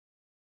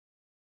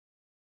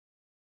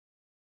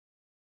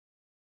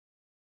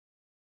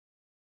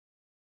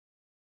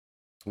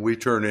We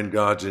turn in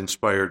God's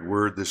inspired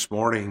word this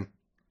morning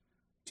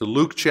to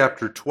Luke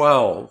chapter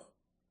 12,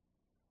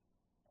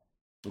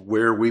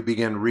 where we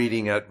begin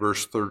reading at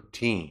verse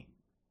 13.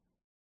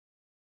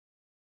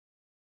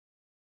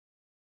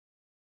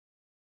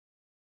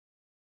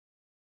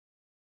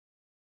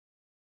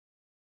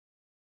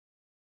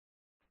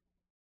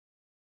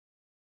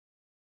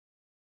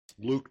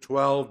 Luke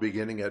 12,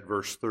 beginning at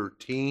verse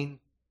 13.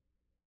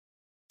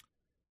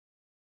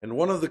 And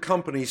one of the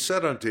company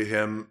said unto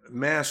him,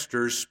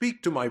 Master,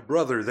 speak to my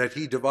brother that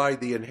he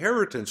divide the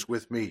inheritance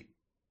with me.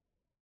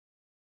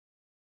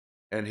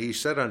 And he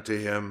said unto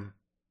him,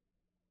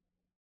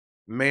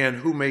 Man,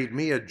 who made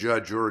me a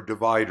judge or a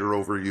divider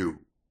over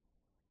you?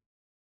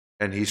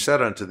 And he said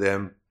unto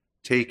them,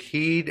 Take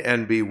heed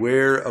and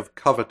beware of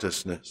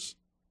covetousness.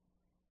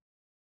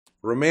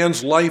 For a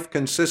man's life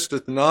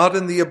consisteth not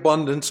in the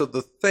abundance of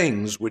the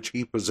things which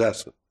he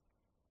possesseth.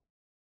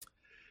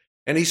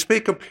 And he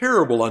spake a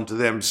parable unto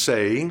them,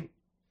 saying,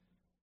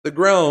 The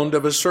ground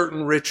of a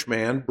certain rich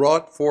man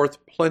brought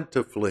forth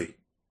plentifully.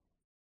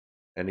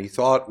 And he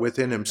thought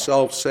within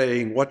himself,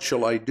 saying, What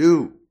shall I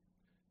do?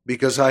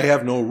 Because I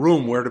have no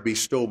room where to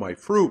bestow my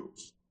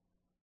fruits.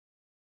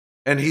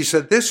 And he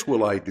said, This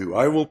will I do.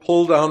 I will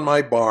pull down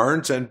my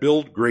barns and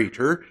build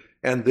greater,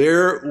 and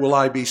there will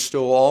I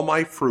bestow all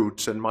my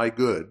fruits and my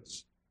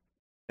goods.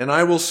 And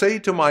I will say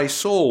to my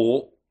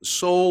soul,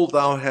 Soul,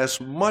 thou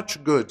hast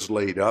much goods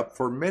laid up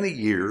for many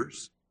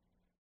years.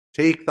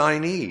 Take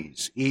thine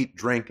ease, eat,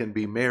 drink, and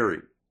be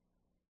merry.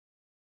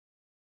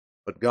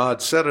 But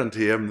God said unto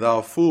him,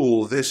 Thou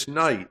fool, this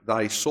night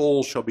thy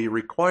soul shall be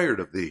required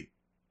of thee.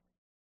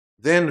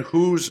 Then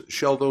whose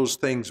shall those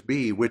things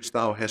be which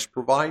thou hast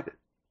provided?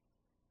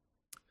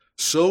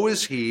 So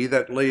is he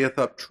that layeth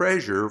up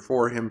treasure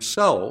for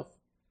himself,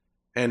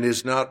 and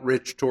is not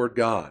rich toward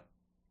God.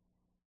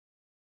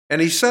 And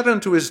he said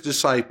unto his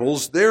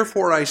disciples,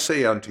 Therefore I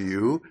say unto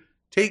you,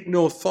 take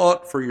no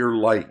thought for your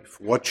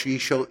life, what ye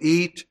shall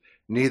eat,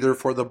 neither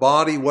for the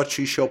body what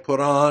ye shall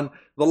put on.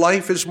 The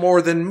life is more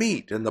than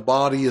meat, and the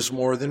body is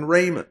more than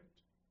raiment.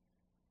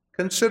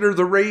 Consider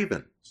the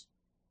ravens,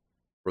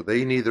 for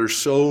they neither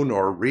sow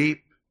nor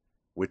reap,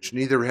 which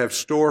neither have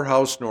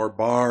storehouse nor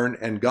barn,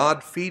 and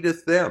God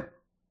feedeth them.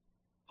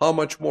 How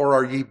much more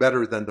are ye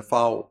better than the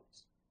fowls?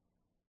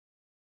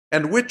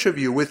 And which of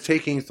you, with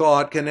taking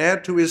thought, can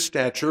add to his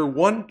stature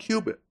 1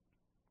 cubit?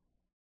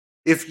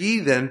 If ye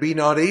then be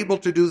not able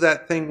to do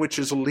that thing which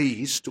is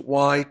least,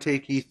 why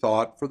take ye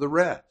thought for the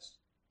rest?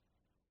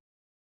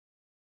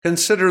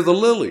 Consider the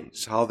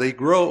lilies, how they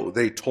grow.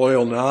 They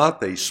toil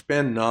not, they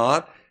spin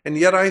not. And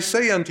yet I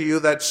say unto you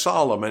that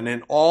Solomon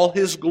in all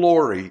his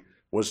glory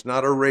was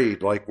not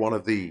arrayed like one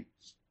of these.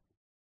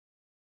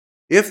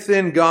 If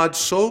then God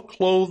so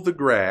clothe the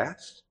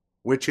grass,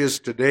 which is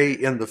today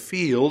in the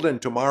field,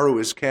 and tomorrow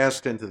is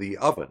cast into the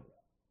oven,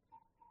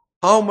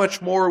 how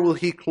much more will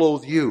he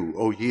clothe you,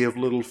 O ye of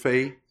little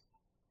faith?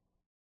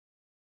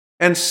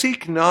 And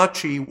seek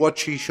not ye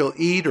what ye shall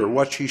eat, or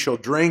what ye shall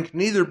drink,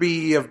 neither be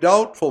ye of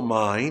doubtful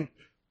mind,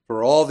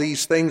 for all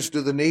these things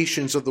do the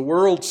nations of the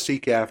world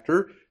seek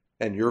after,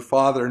 and your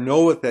Father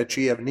knoweth that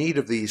ye have need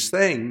of these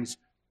things.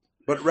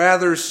 But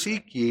rather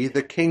seek ye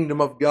the kingdom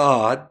of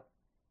God,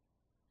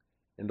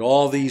 and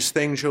all these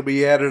things shall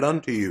be added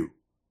unto you.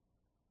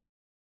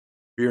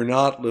 Fear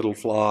not, little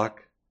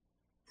flock,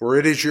 for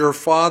it is your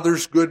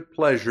Father's good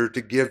pleasure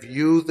to give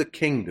you the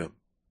kingdom.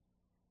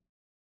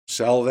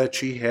 Sell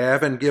that ye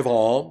have, and give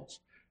alms.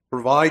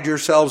 Provide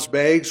yourselves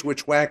bags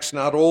which wax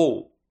not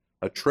old,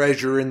 a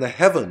treasure in the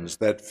heavens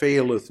that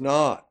faileth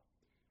not,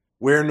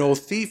 where no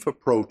thief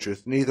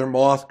approacheth, neither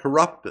moth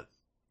corrupteth.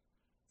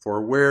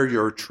 For where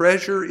your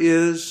treasure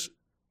is,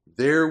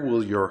 there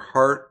will your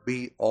heart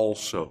be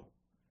also.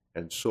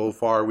 And so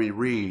far we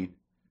read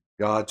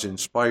God's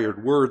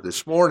inspired word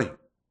this morning.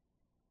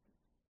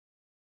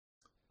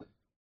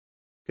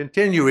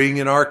 Continuing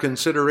in our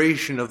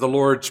consideration of the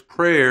Lord's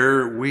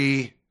Prayer,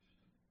 we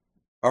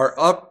are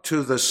up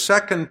to the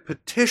second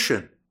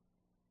petition.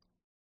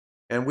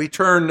 And we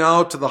turn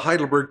now to the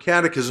Heidelberg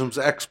Catechism's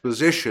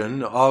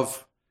exposition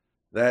of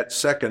that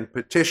second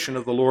petition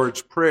of the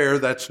Lord's Prayer.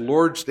 That's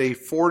Lord's Day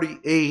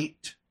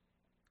 48,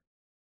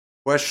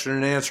 question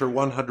and answer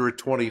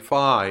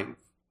 125.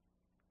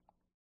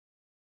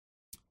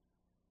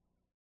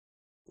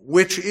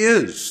 Which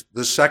is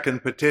the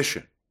second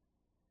petition?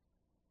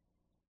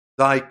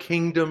 Thy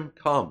kingdom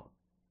come.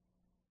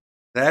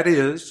 That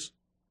is,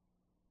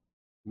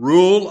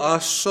 rule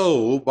us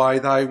so by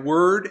thy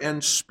word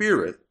and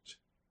spirit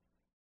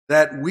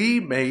that we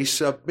may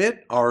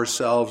submit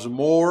ourselves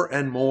more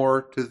and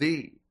more to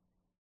thee.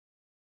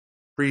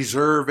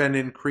 Preserve and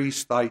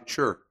increase thy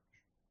church.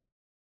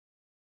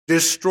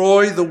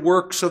 Destroy the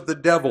works of the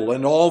devil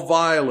and all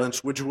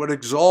violence which would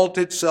exalt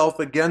itself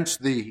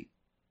against thee,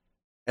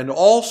 and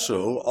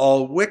also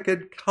all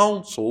wicked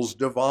counsels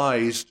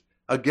devised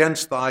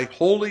against thy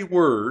holy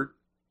word,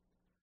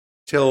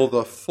 till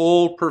the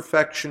full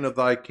perfection of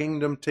thy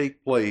kingdom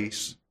take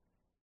place,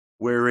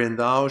 wherein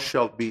thou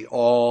shalt be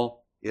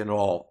all in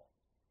all.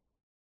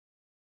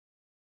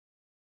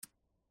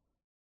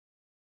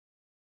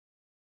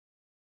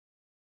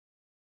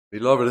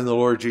 Beloved in the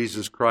Lord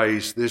Jesus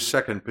Christ, this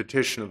second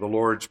petition of the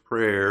Lord's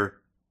Prayer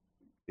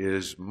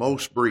is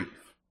most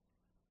brief.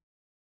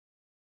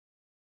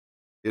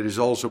 It is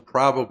also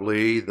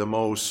probably the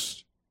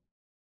most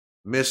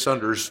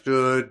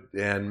misunderstood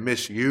and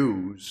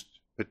misused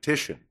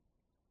petition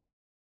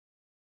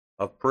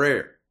of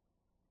prayer.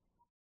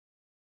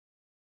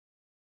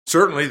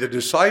 Certainly the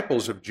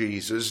disciples of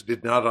Jesus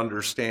did not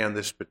understand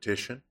this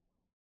petition.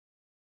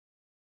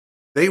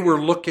 They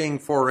were looking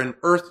for an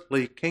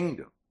earthly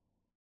kingdom,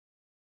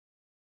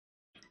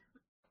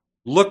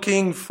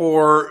 looking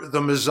for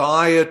the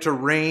Messiah to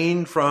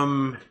reign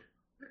from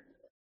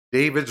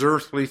David's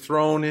earthly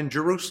throne in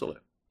Jerusalem.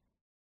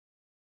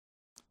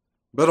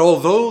 But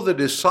although the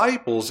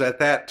disciples at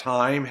that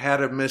time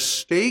had a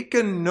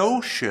mistaken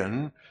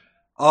notion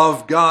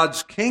of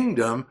God's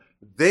kingdom,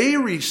 they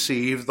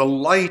received the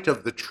light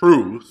of the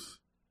truth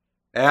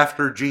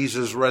after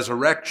Jesus'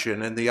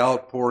 resurrection and the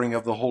outpouring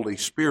of the Holy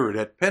Spirit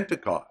at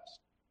Pentecost.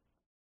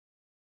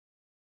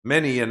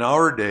 Many in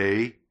our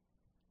day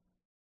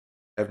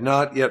have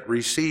not yet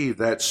received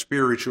that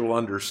spiritual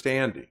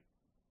understanding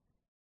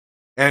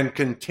and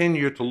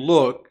continue to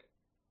look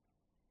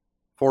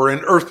for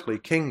an earthly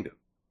kingdom,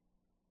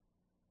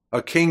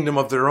 a kingdom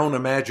of their own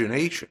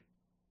imagination,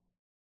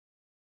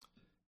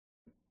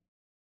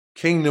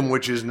 kingdom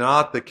which is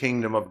not the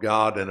kingdom of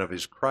God and of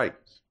His Christ.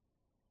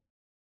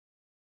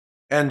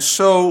 And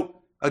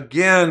so,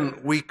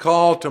 again, we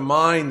call to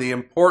mind the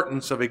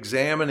importance of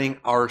examining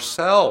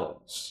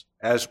ourselves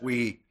as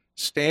we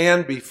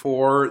stand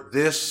before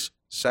this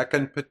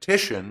second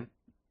petition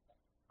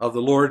of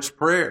the Lord's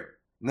Prayer.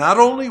 Not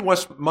only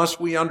must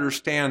we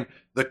understand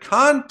the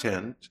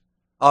content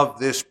of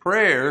this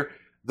prayer,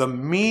 the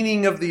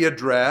meaning of the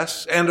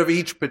address and of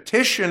each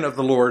petition of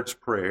the Lord's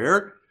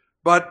Prayer,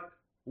 but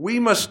we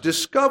must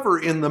discover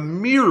in the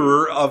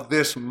mirror of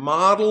this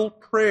model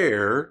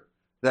prayer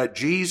that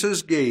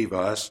Jesus gave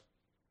us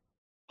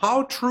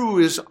how true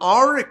is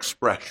our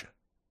expression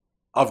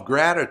of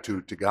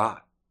gratitude to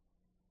God.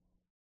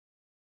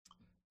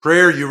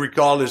 Prayer, you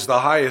recall, is the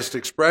highest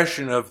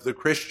expression of the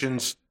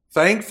Christian's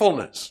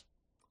thankfulness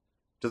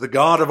to the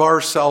God of our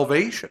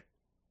salvation.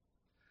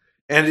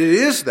 And it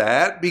is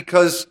that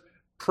because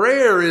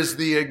prayer is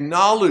the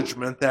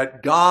acknowledgement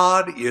that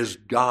God is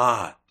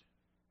God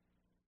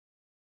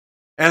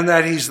and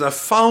that He's the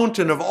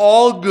fountain of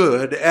all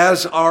good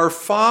as our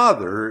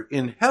Father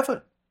in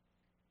heaven.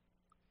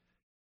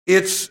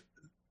 It's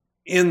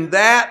in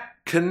that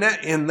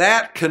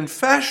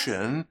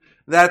confession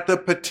that the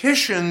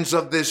petitions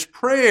of this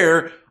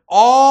prayer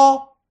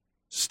all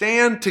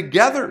stand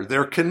together.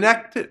 They're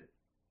connected.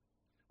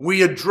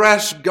 We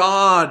address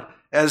God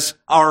as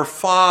our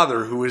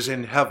Father who is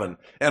in heaven.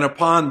 And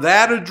upon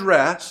that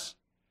address,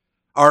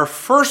 our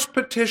first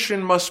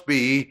petition must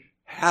be,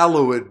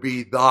 hallowed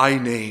be thy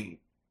name.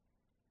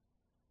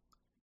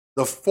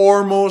 The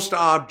foremost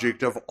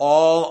object of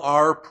all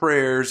our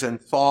prayers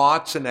and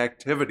thoughts and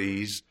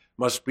activities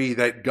must be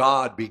that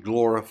God be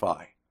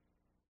glorified.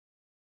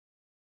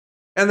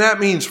 And that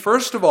means,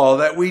 first of all,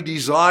 that we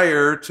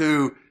desire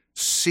to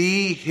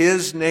see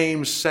His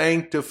name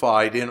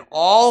sanctified in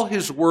all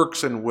His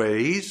works and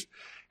ways.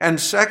 And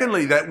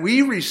secondly, that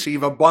we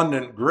receive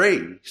abundant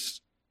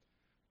grace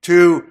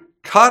to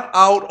cut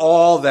out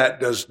all that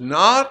does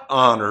not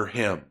honor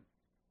Him,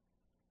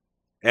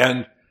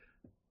 and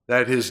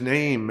that His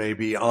name may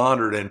be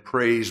honored and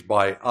praised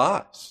by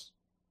us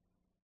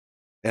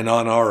and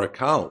on our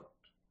account.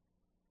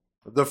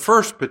 The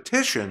first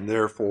petition,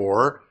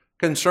 therefore,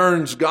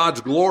 concerns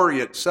God's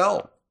glory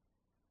itself.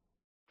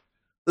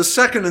 The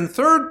second and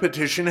third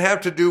petition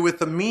have to do with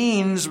the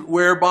means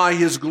whereby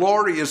His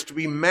glory is to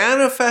be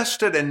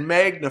manifested and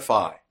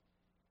magnified.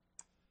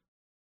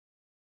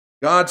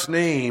 God's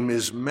name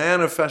is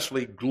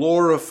manifestly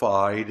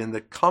glorified in the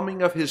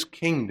coming of His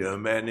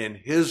kingdom and in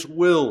His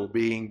will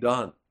being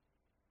done.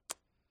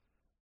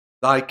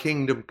 Thy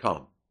kingdom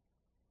come.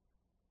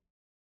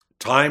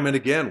 Time and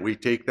again we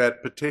take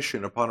that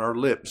petition upon our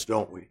lips,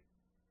 don't we?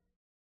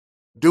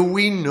 Do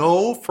we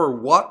know for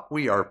what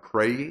we are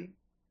praying?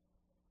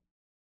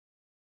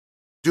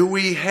 Do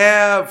we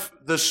have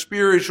the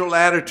spiritual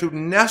attitude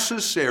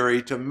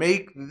necessary to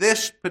make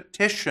this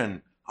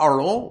petition our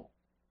own?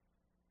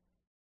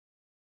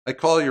 I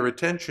call your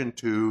attention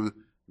to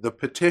the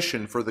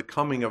petition for the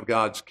coming of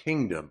God's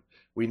kingdom.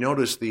 We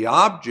notice the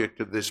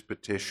object of this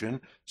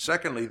petition,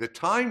 secondly, the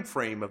time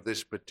frame of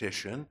this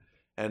petition,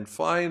 and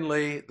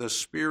finally, the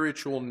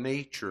spiritual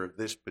nature of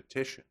this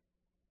petition.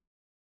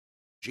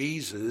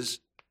 Jesus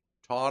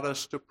taught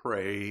us to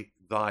pray,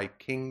 thy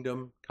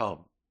kingdom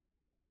come.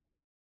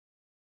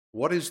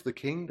 What is the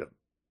kingdom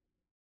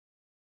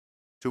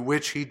to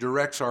which He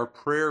directs our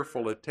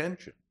prayerful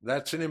attention?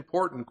 That's an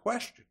important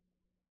question.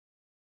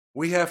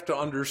 We have to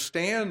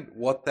understand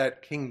what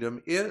that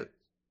kingdom is.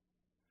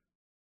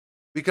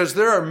 Because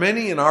there are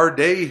many in our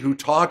day who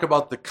talk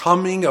about the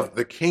coming of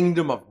the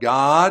kingdom of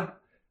God,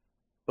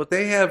 but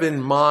they have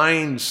in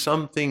mind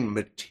something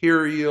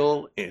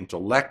material,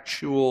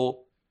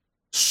 intellectual,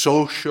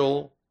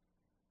 social.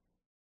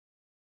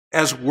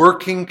 as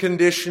working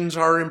conditions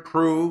are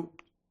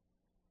improved,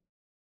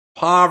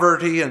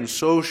 poverty and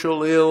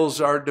social ills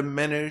are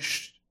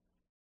diminished,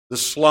 the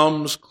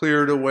slums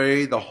cleared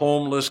away, the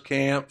homeless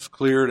camps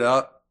cleared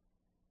up,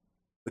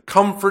 the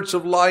comforts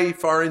of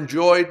life are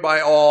enjoyed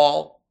by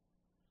all,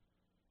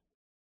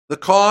 the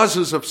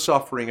causes of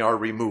suffering are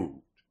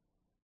removed,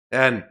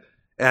 and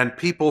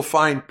people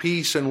find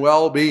peace and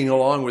well-being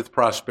along with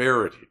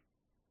prosperity.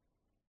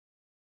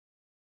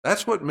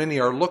 That's what many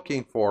are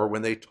looking for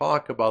when they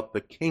talk about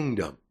the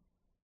kingdom.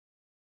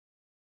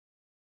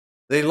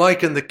 They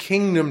liken the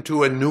kingdom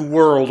to a new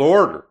world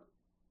order.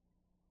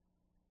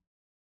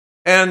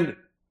 And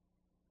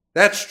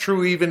that's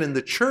true even in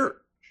the church.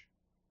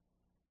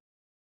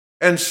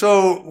 And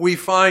so we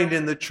find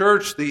in the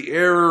church the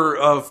error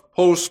of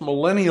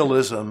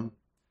postmillennialism,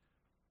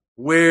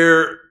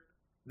 where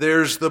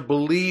there's the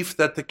belief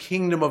that the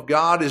kingdom of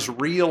God is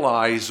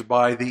realized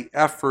by the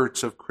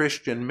efforts of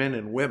Christian men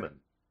and women.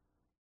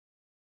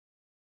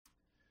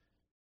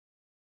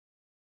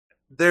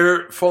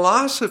 Their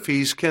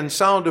philosophies can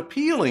sound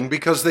appealing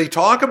because they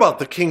talk about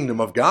the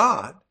kingdom of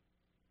God.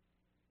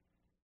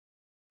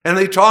 And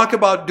they talk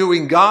about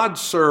doing God's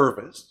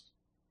service.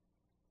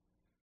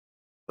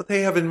 But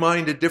they have in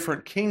mind a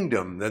different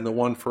kingdom than the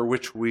one for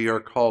which we are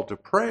called to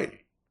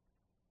pray.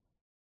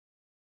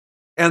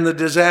 And the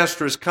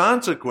disastrous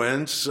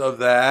consequence of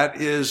that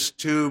is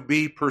to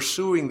be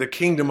pursuing the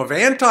kingdom of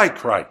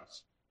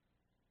Antichrist,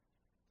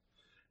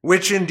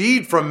 which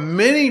indeed from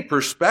many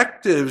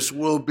perspectives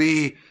will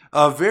be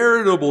a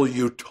veritable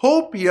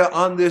utopia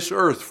on this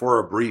earth for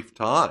a brief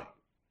time.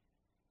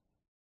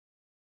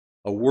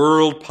 A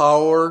world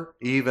power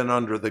even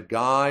under the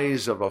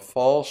guise of a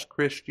false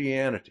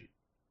Christianity.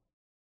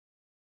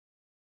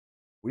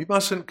 We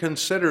mustn't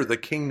consider the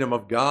kingdom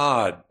of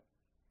God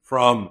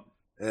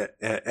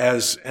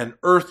as an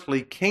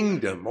earthly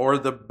kingdom or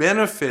the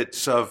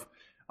benefits of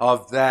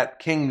that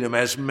kingdom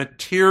as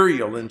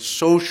material and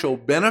social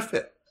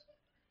benefits.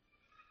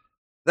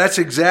 That's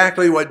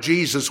exactly what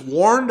Jesus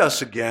warned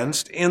us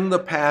against in the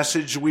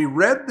passage we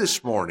read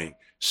this morning.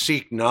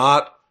 Seek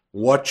not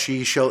what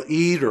ye shall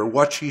eat or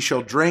what ye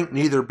shall drink,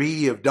 neither be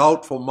ye of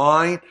doubtful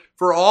mind.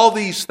 For all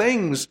these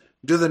things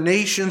do the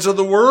nations of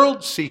the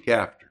world seek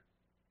after.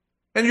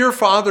 And your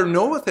Father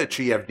knoweth that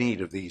ye have need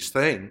of these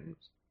things.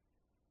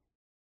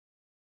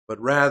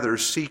 But rather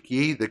seek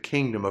ye the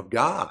kingdom of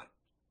God,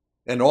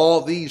 and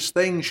all these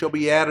things shall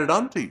be added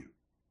unto you.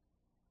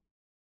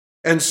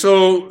 And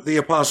so the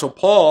Apostle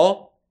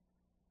Paul,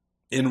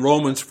 in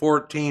Romans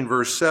 14,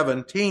 verse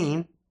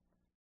 17,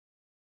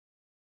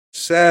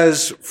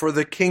 says, for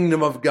the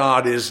kingdom of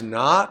God is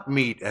not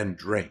meat and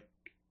drink,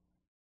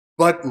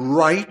 but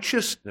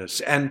righteousness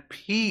and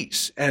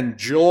peace and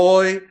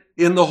joy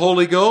in the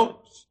Holy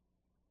Ghost.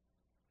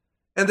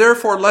 And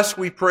therefore, lest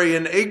we pray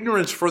in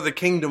ignorance for the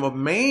kingdom of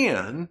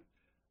man,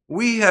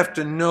 we have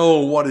to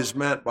know what is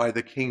meant by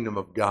the kingdom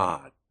of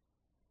God.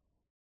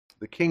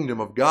 The kingdom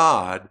of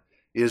God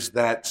is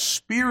that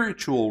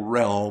spiritual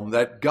realm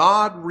that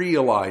God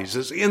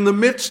realizes in the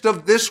midst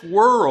of this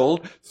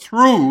world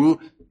through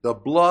the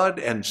blood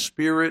and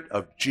spirit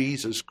of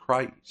Jesus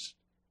Christ.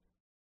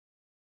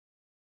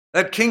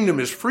 That kingdom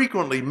is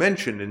frequently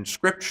mentioned in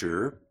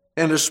Scripture,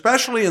 and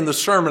especially in the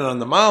Sermon on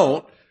the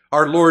Mount,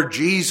 our Lord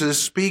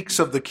Jesus speaks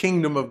of the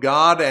kingdom of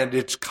God and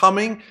its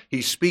coming.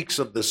 He speaks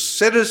of the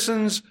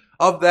citizens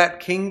of that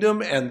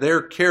kingdom and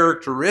their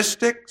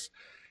characteristics.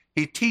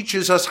 He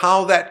teaches us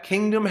how that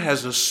kingdom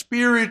has a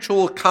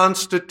spiritual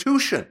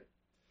constitution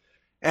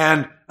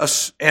and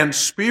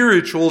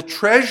spiritual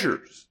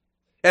treasures.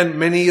 And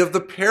many of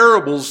the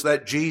parables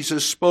that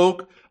Jesus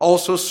spoke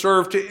also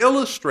serve to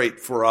illustrate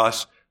for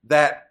us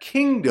that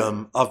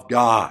kingdom of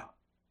God.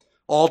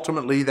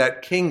 Ultimately,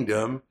 that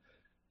kingdom,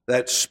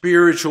 that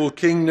spiritual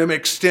kingdom,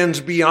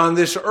 extends beyond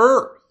this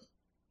earth.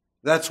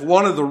 That's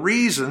one of the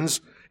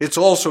reasons it's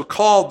also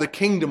called the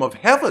kingdom of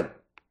heaven.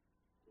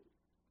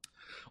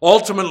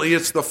 Ultimately,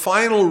 it's the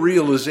final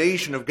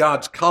realization of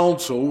God's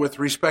counsel with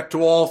respect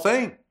to all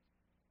things.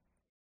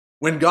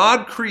 When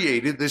God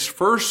created this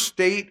first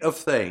state of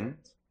things,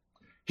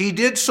 He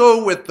did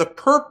so with the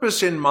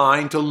purpose in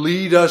mind to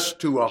lead us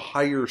to a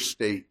higher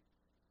state.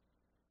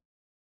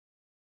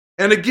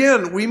 And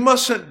again, we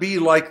mustn't be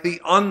like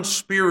the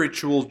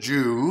unspiritual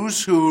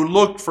Jews who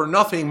looked for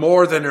nothing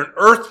more than an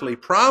earthly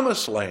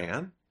promised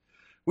land.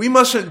 We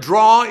mustn't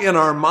draw in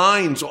our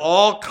minds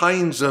all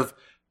kinds of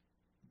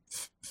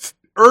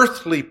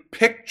earthly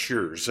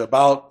pictures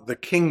about the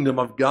kingdom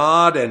of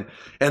God and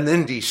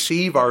then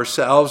deceive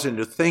ourselves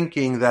into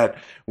thinking that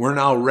we're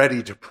now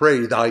ready to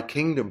pray, thy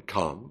kingdom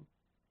come.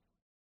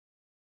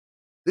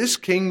 This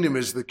kingdom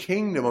is the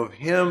kingdom of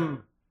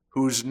Him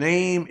whose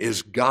name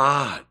is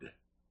God,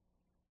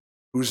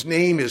 whose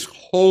name is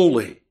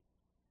holy.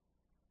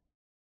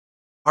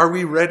 Are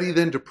we ready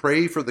then to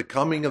pray for the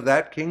coming of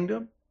that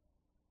kingdom?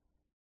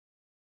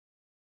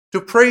 To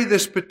pray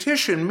this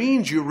petition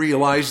means you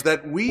realize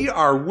that we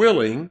are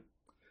willing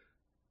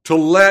to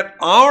let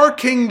our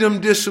kingdom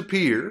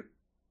disappear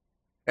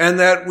and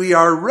that we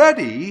are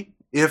ready,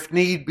 if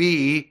need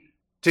be,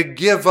 to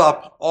give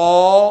up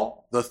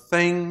all the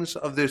things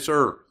of this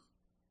earth.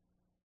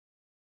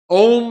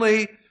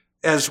 Only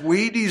as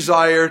we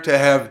desire to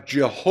have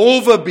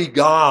Jehovah be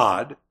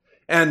God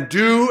and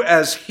do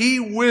as he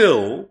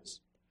wills,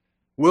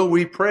 will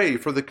we pray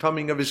for the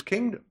coming of his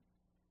kingdom.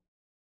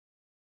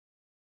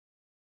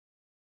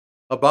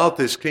 About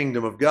this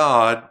kingdom of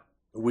God,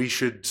 we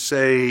should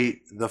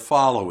say the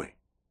following.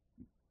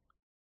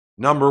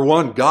 Number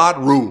one, God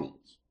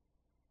rules.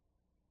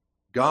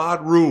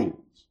 God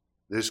rules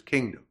this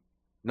kingdom.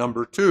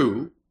 Number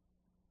two,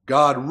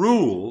 God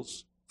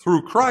rules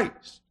through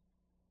Christ.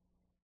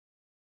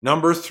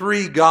 Number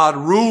three, God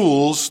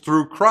rules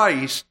through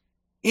Christ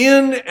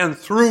in and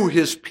through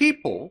his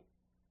people,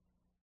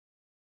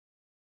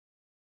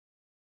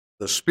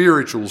 the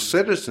spiritual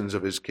citizens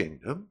of his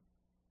kingdom.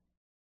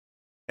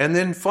 And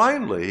then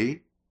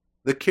finally,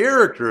 the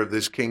character of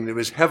this kingdom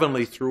is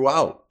heavenly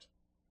throughout.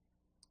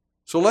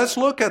 So let's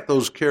look at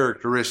those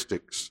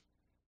characteristics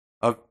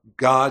of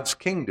God's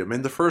kingdom.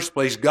 In the first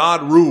place,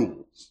 God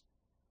rules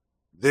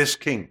this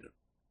kingdom.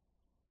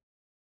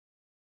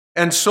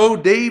 And so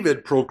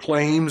David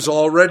proclaims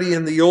already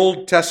in the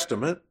Old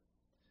Testament,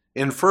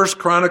 in 1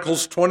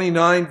 Chronicles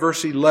 29,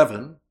 verse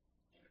 11,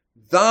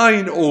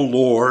 "Thine, O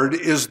Lord,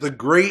 is the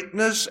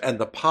greatness and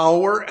the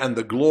power and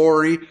the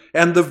glory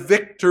and the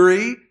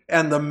victory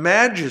and the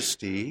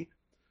majesty,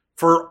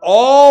 for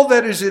all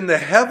that is in the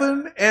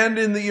heaven and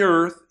in the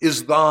earth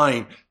is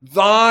thine.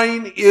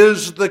 Thine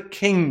is the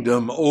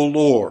kingdom, O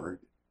Lord,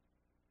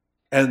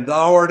 and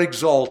thou art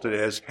exalted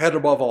as head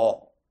above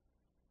all."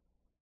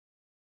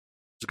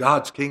 It's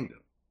God's kingdom.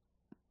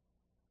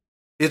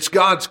 It's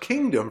God's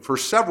kingdom for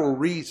several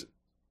reasons.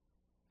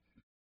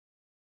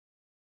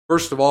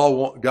 First of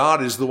all,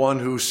 God is the one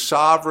who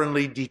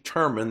sovereignly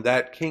determined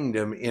that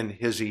kingdom in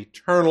his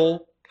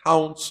eternal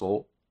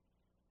counsel.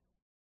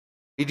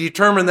 He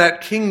determined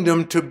that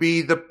kingdom to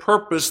be the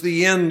purpose,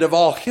 the end of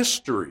all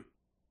history.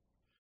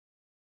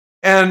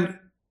 And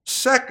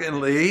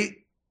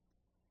secondly,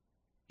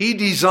 he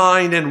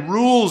designed and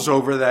rules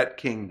over that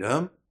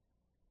kingdom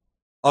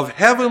of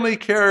heavenly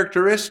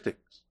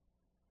characteristics,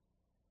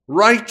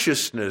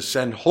 righteousness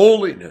and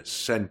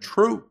holiness and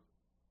truth.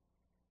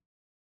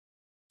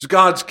 It's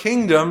God's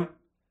kingdom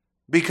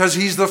because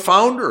he's the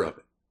founder of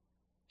it.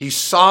 He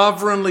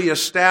sovereignly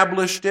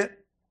established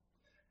it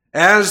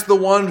as the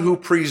one who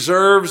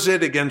preserves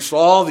it against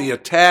all the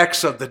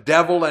attacks of the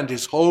devil and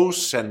his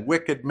hosts and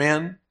wicked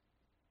men.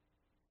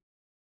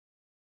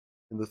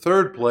 In the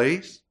third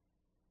place,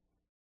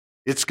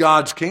 it's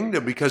God's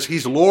kingdom because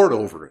he's Lord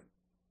over it.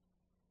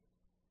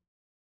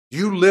 Do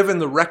you live in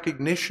the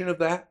recognition of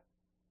that?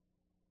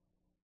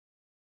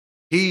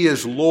 He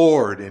is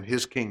Lord in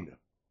his kingdom.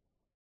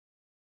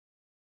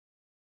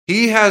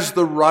 He has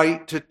the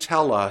right to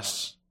tell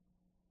us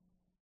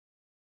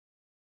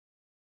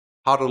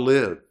how to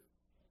live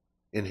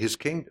in his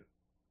kingdom.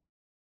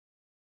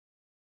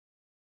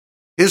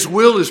 His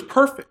will is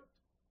perfect.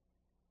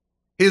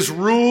 His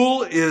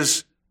rule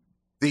is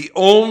the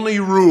only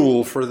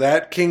rule for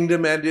that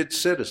kingdom and its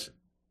citizens.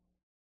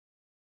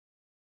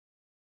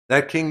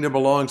 That kingdom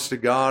belongs to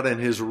God and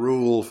his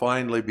rule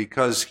finally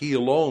because he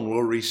alone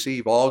will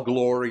receive all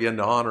glory and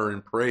honor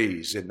and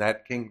praise in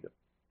that kingdom.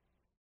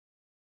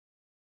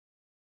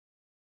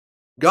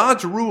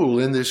 God's rule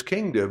in this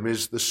kingdom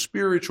is the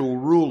spiritual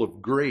rule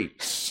of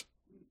grace.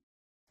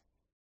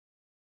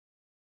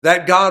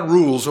 That God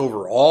rules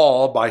over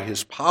all by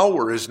his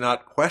power is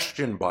not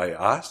questioned by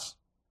us.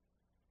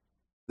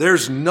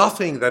 There's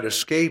nothing that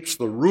escapes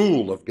the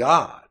rule of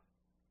God.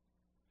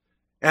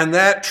 And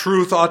that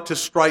truth ought to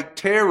strike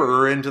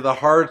terror into the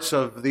hearts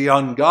of the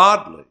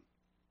ungodly.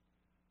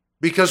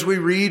 Because we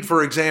read,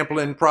 for example,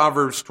 in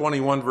Proverbs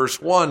 21, verse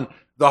 1,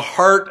 "The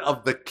heart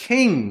of the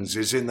kings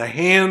is in the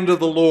hand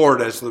of the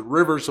Lord as the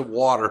rivers of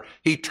water.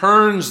 He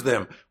turns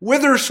them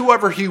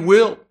whithersoever he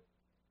will."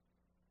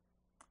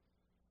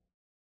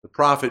 The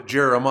prophet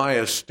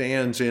Jeremiah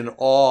stands in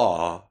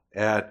awe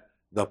at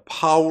the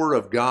power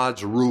of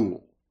God's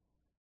rule.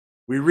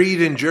 We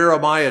read in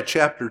Jeremiah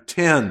chapter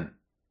 10,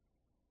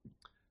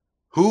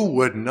 "Who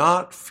would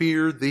not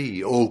fear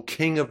thee, O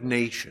King of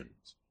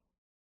nations?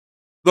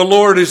 The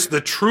Lord is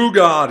the true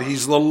God.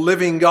 He's the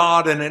living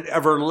God and an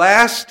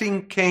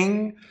everlasting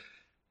King.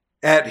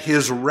 At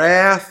his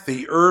wrath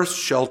the earth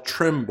shall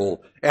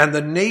tremble, and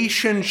the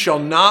nation shall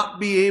not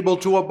be able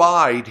to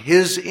abide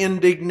his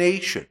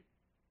indignation.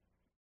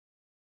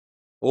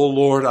 O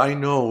Lord, I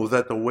know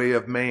that the way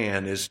of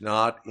man is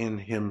not in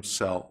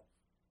himself.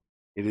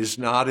 It is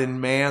not in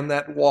man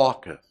that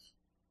walketh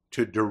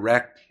to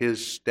direct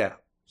his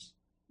steps."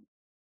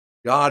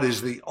 God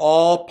is the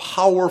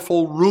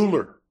all-powerful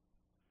ruler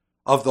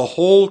of the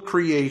whole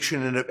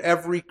creation and of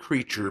every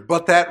creature.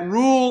 But that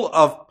rule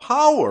of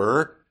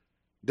power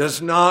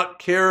does not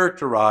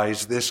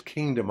characterize this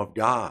kingdom of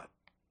God.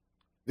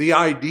 The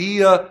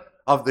idea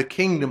of the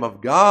kingdom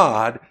of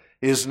God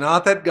is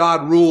not that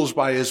God rules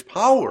by his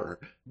power,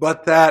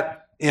 but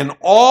that in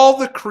all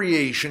the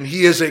creation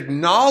he is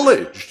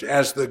acknowledged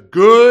as the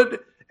good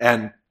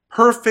and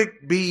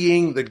perfect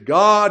being, the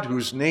God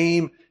whose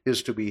name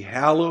is to be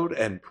hallowed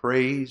and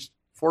praised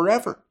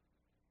forever.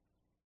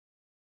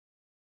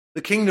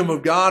 The kingdom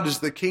of God is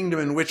the kingdom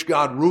in which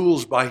God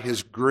rules by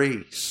his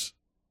grace.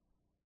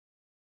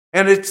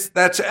 And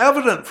that's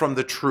evident from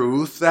the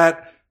truth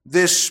that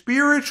this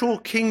spiritual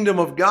kingdom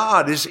of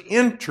God is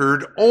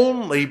entered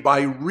only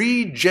by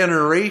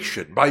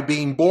regeneration, by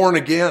being born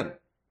again.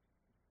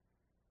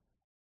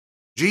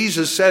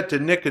 Jesus said to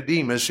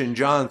Nicodemus in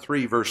John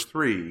 3, verse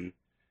 3,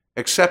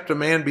 "Except a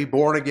man be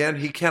born again,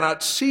 he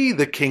cannot see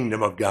the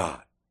kingdom of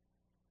God."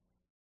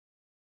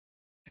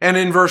 And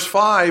in verse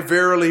 5,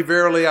 "Verily,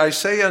 verily, I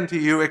say unto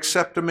you,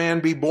 except a man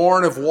be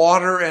born of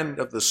water and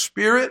of the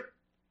Spirit,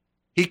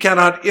 he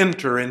cannot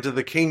enter into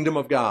the kingdom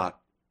of God."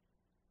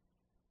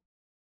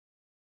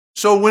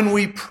 So when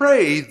we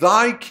pray,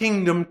 "Thy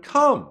kingdom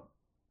come,"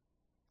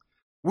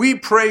 we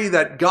pray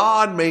that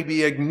God may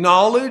be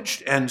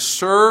acknowledged and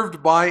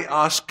served by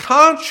us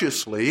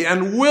consciously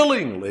and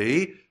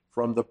willingly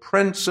from the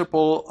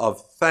principle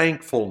of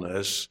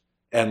thankfulness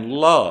and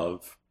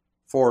love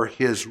for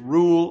his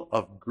rule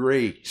of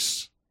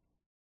grace.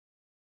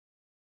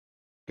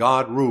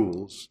 God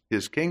rules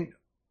his kingdom.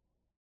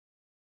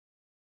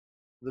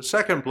 In the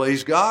second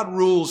place, God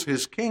rules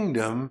his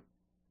kingdom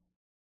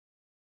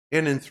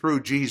in and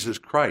through Jesus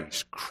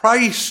Christ.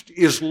 Christ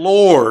is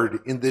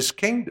Lord in this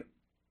kingdom.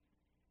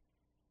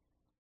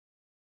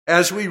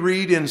 As we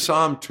read in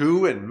Psalm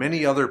 2 and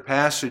many other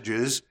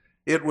passages,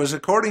 it was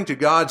according to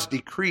God's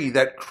decree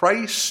that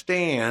Christ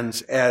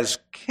stands as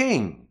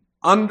king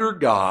under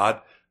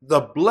God,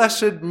 the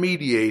blessed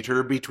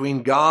mediator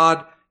between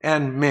God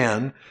and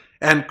men,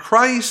 and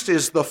Christ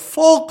is the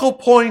focal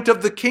point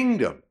of the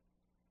kingdom,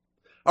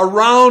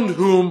 around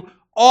whom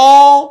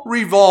all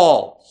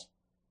revolves.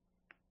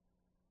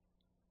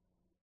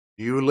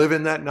 Do you live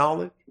in that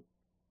knowledge?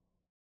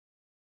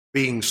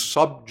 Being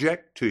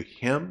subject to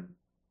him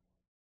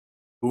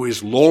who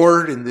is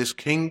Lord in this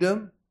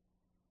kingdom,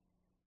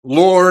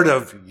 Lord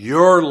of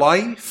your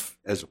life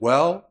as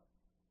well.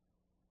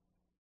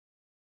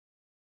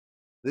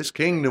 This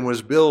kingdom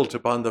was built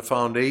upon the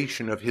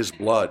foundation of his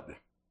blood.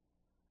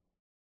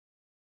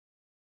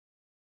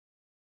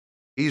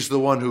 He's the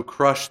one who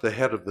crushed the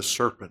head of the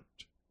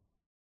serpent,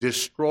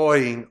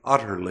 destroying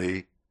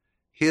utterly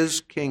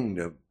his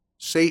kingdom,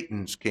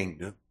 Satan's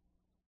kingdom,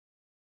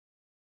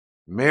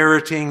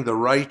 meriting the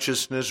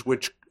righteousness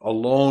which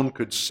alone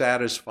could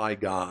satisfy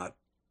God.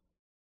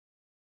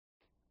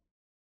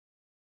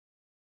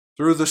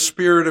 Through the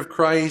Spirit of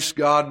Christ,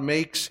 God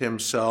makes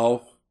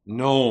himself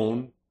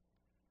known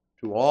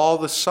to all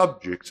the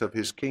subjects of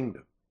his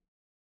kingdom.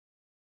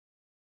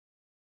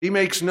 He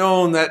makes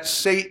known that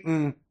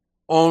Satan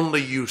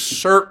only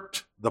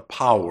usurped the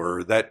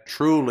power that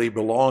truly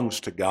belongs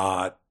to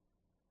God.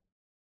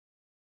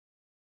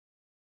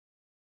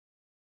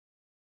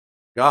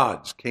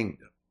 God's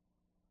kingdom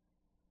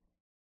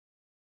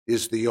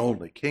is the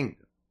only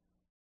kingdom.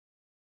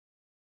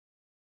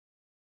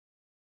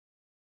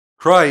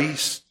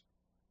 Christ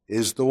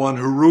is the one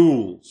who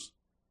rules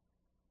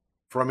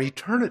from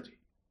eternity.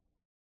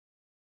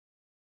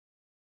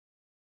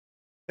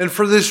 And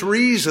for this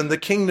reason, the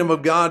kingdom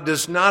of God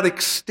does not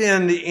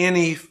extend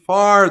any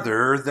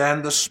farther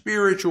than the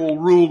spiritual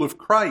rule of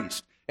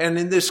Christ. And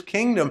in this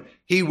kingdom,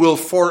 he will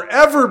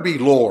forever be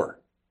Lord.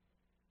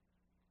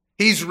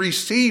 He's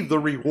received the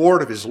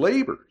reward of his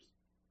labors.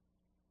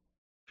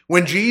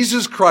 When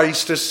Jesus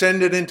Christ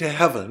ascended into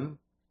heaven,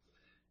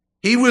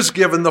 he was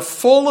given the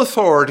full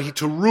authority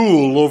to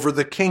rule over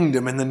the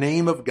kingdom in the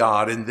name of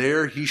God, and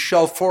there he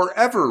shall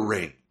forever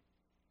reign.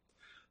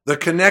 The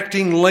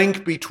connecting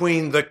link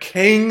between the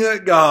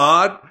King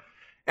God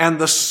and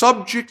the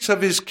subjects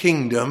of his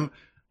kingdom,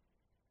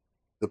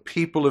 the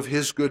people of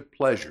his good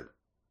pleasure.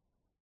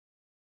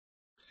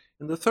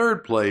 In the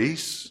third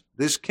place,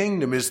 this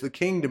kingdom is the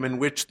kingdom in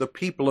which the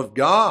people of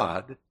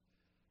God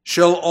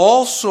shall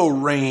also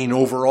reign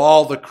over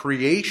all the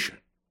creation.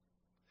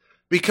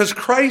 Because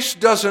Christ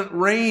doesn't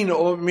reign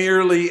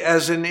merely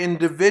as an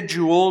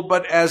individual,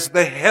 but as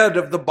the head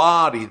of the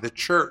body, the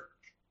church.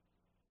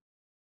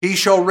 He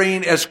shall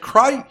reign as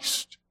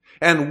Christ,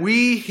 and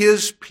we,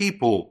 his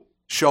people,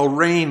 shall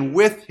reign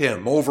with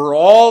him over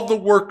all the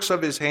works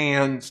of his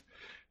hands,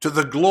 to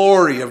the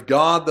glory of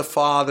God the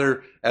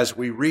Father, as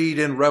we read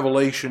in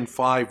Revelation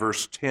 5,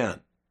 verse 10.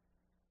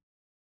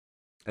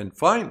 And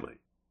finally,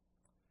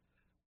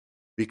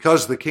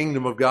 because the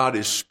kingdom of God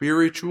is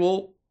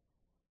spiritual,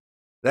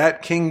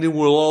 that kingdom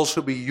will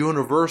also be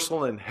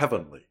universal and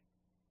heavenly.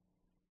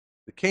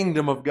 The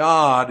kingdom of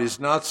God is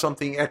not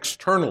something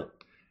external.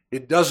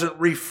 It doesn't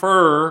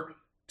refer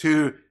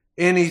to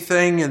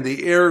anything in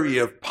the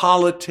area of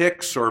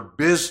politics or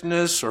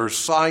business or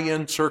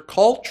science or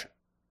culture.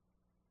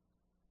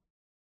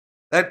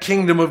 That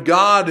kingdom of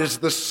God is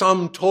the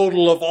sum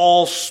total of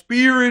all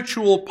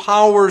spiritual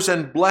powers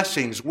and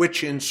blessings,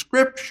 which in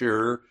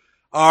Scripture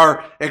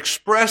are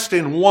expressed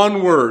in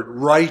one word: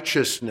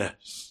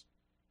 righteousness.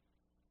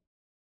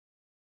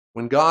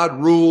 When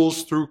God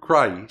rules through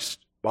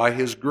Christ by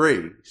his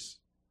grace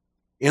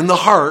in the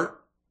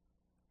heart,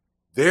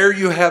 there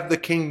you have the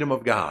kingdom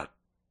of God.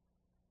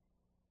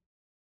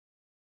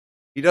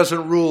 He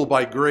doesn't rule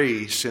by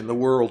grace in the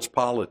world's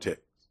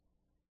politics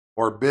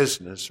or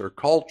business or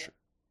culture.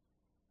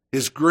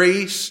 His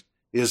grace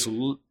is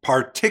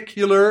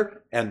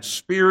particular and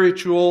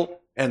spiritual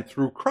and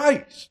through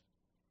Christ.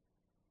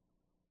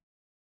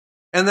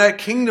 And that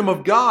kingdom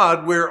of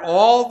God, where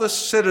all the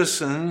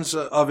citizens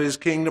of his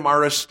kingdom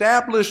are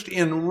established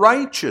in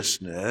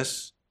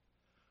righteousness,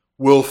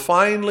 will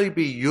finally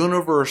be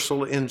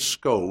universal in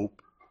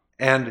scope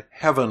and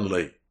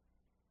heavenly.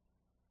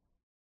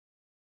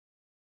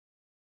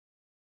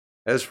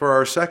 As for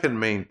our second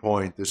main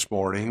point this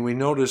morning, we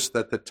notice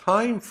that the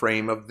time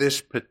frame of this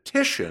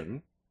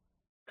petition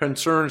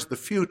concerns the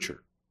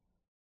future.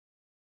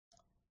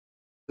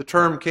 The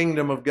term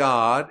kingdom of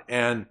God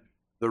and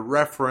the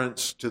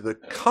reference to the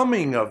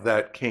coming of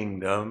that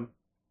kingdom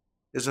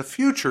is a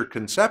future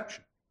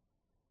conception.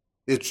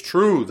 It's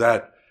true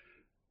that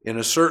in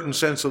a certain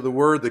sense of the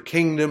word, the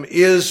kingdom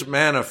is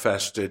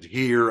manifested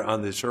here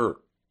on this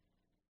earth.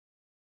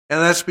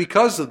 And that's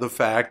because of the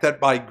fact that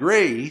by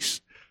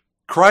grace,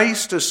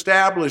 Christ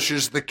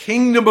establishes the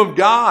kingdom of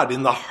God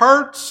in the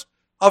hearts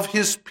of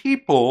his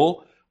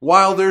people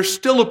while they're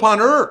still upon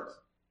earth.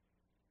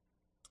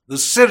 The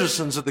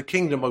citizens of the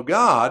kingdom of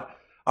God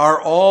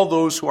are all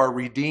those who are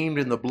redeemed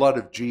in the blood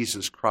of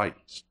Jesus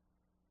Christ.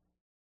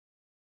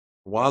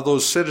 While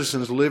those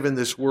citizens live in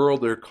this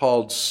world, they're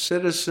called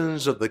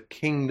citizens of the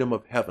kingdom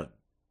of heaven.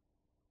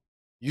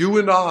 You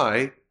and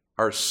I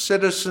are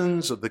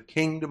citizens of the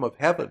kingdom of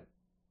heaven.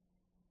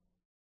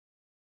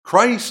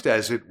 Christ,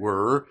 as it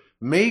were,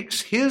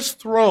 makes his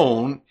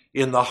throne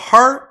in the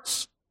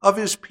hearts of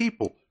his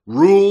people,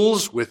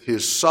 rules with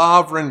his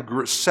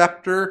sovereign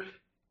scepter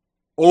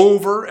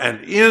over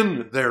and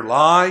in their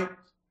lives,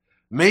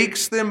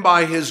 makes them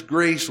by his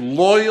grace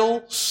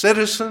loyal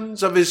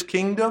citizens of his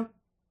kingdom,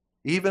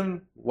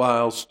 even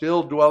while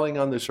still dwelling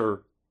on this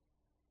earth.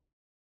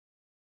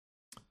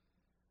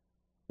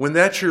 When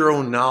that's your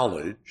own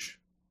knowledge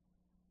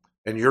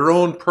and your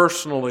own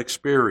personal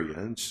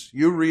experience,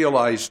 you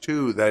realize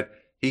too that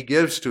he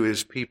gives to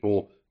his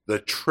people the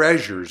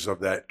treasures of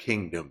that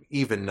kingdom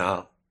even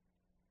now.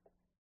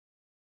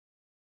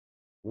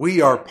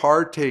 We are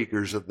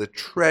partakers of the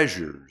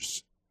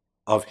treasures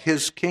of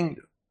his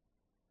kingdom.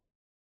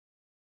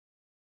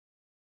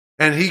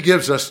 And he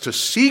gives us to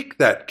seek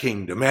that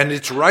kingdom and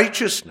its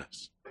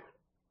righteousness.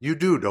 You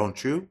do,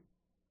 don't you?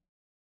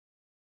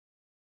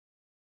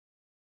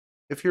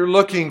 If you're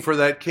looking for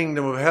that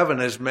kingdom of heaven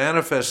as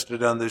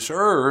manifested on this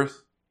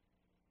earth,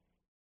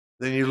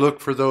 then you look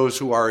for those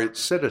who are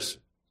its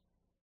citizens.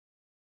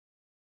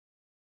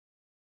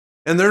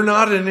 And they're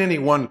not in any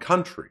one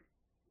country.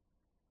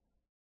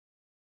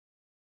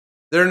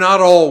 They're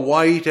not all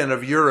white and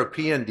of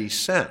European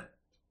descent.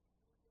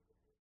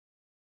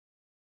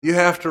 You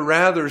have to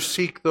rather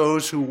seek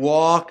those who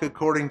walk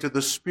according to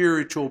the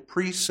spiritual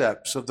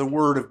precepts of the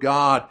Word of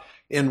God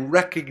in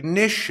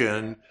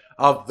recognition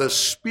of the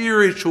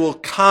spiritual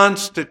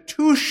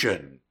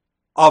constitution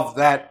of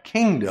that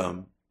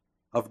kingdom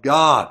of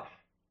God.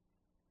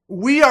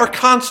 We are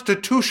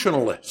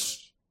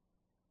constitutionalists.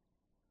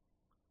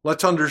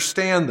 Let's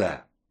understand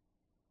that.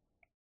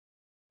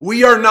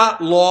 We are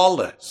not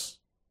lawless.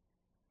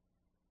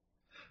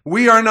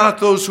 We are not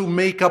those who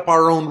make up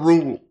our own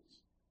rules.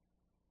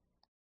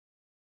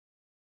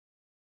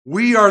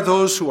 We are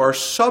those who are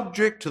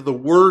subject to the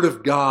Word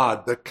of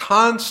God, the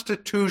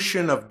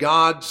constitution of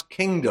God's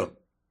kingdom.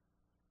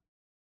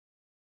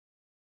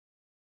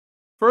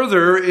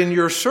 Further, in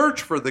your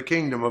search for the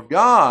kingdom of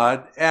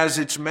God, as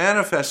it's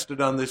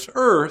manifested on this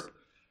earth,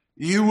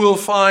 you will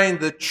find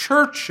the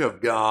church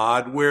of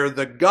God where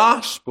the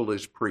gospel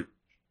is preached.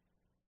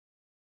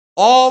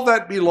 All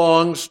that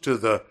belongs to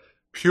the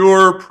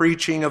pure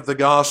preaching of the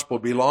gospel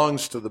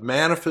belongs to the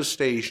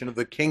manifestation of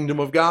the kingdom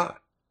of God.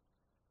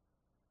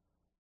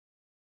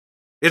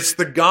 It's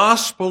the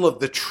gospel of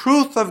the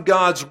truth of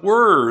God's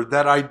word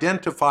that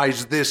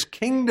identifies this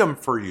kingdom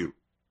for you.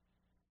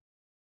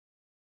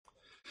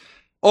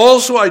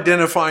 Also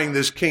identifying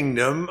this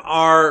kingdom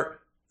are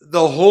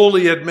the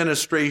holy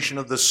administration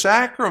of the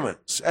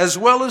sacraments, as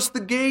well as the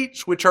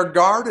gates which are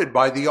guarded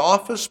by the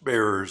office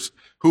bearers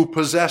who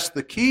possess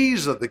the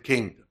keys of the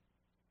kingdom.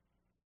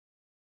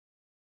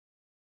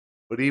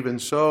 But even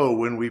so,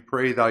 when we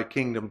pray, "Thy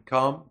kingdom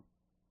come,"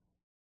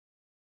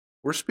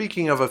 we're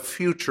speaking of a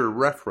future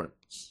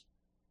reference.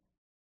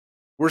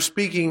 We're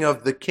speaking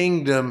of the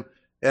kingdom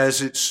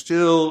as it's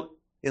still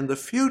in the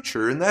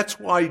future, and that's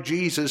why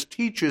Jesus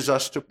teaches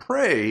us to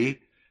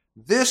pray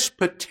this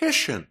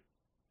petition,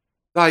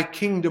 "Thy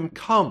kingdom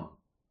come."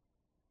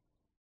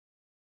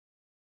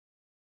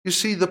 You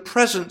see, the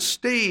present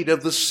state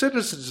of the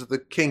citizens of the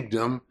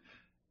kingdom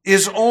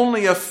is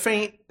only a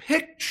faint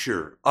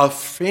picture of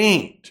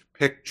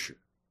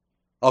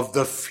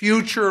the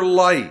future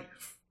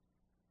life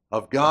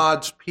of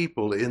God's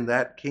people in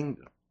that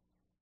kingdom.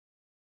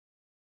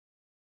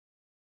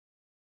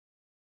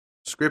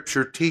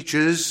 Scripture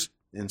teaches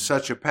in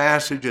such a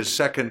passage as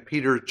 2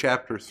 Peter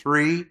chapter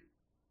 3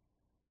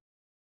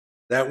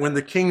 that when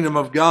the kingdom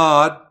of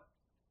God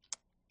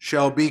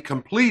shall be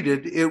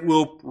completed, it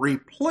will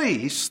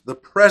replace the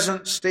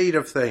present state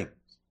of things.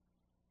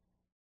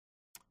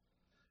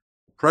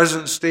 The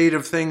present state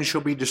of things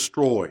shall be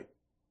destroyed.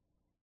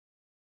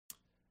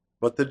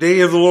 But the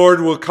day of the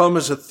Lord will come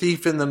as a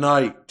thief in the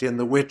night, in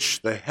the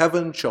which the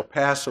heavens shall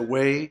pass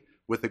away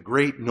with a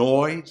great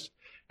noise,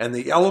 and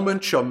the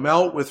elements shall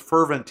melt with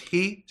fervent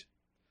heat.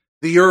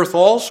 The earth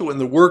also and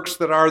the works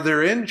that are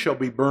therein shall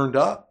be burned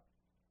up.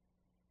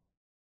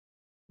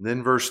 And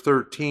then verse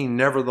 13,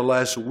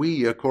 nevertheless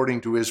we,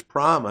 according to his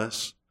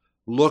promise,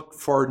 look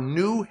for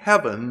new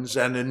heavens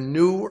and a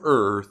new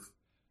earth,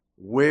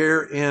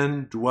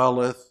 wherein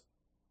dwelleth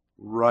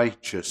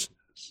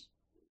righteousness.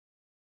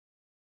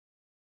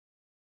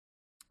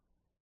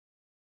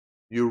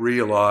 You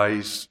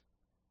realize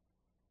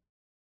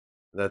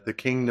that the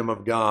kingdom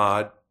of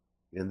God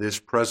in this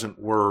present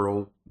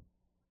world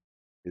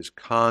is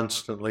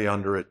constantly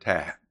under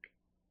attack.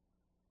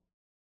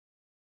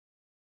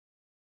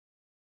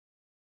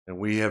 And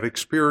we have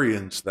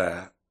experienced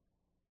that.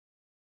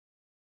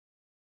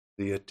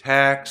 The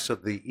attacks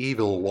of the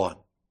evil one.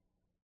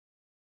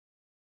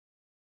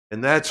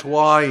 And that's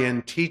why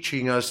in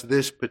teaching us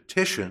this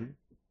petition,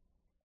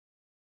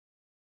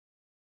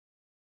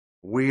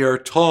 we are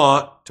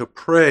taught to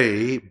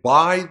pray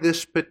by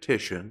this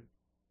petition,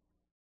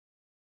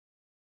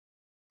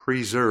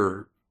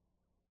 preserve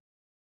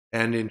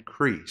and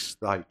increase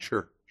thy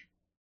church.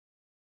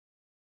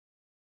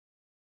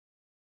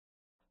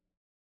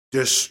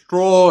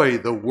 Destroy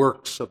the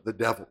works of the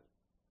devil,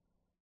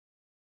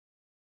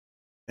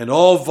 and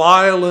all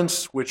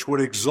violence which would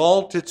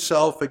exalt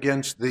itself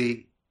against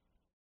thee,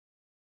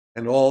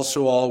 and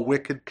also all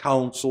wicked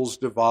counsels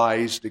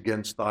devised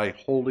against thy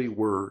holy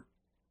word.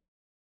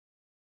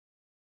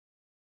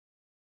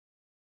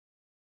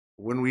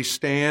 When we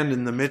stand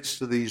in the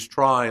midst of these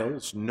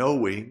trials,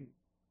 knowing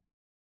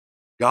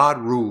God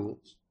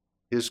rules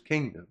his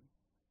kingdom,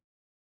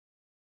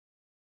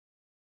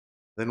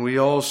 then we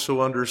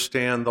also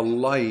understand the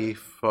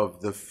life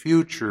of the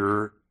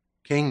future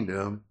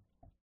kingdom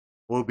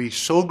will be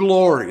so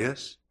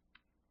glorious,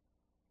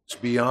 it's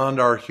beyond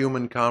our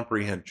human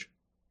comprehension.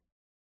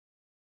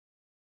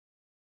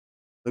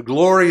 The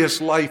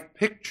glorious life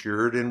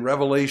pictured in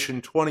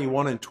Revelation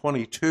 21 and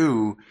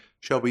 22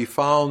 shall be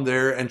found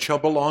there and shall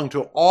belong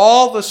to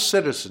all the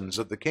citizens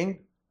of the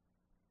kingdom.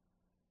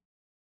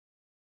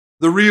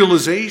 The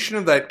realization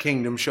of that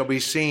kingdom shall be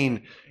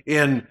seen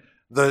in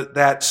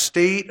that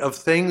state of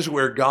things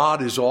where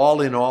God is all,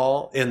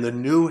 in the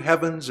new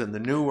heavens and the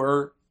new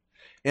earth,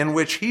 in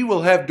which he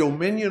will have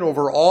dominion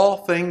over all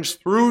things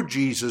through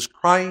Jesus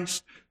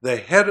Christ, the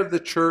head of the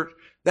church.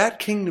 That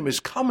kingdom is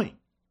coming.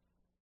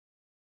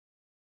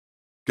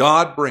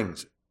 God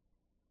brings it.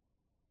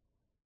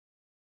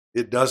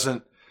 It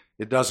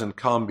doesn't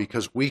come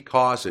because we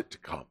cause it to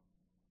come.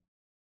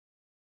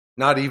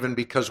 Not even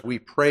because we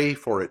pray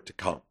for it to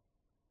come.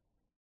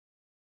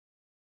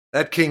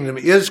 That kingdom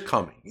is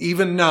coming,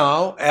 even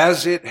now,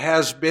 as it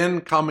has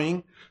been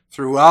coming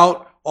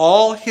throughout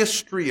all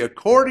history,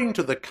 according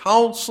to the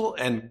counsel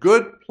and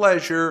good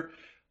pleasure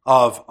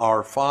of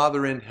our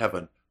Father in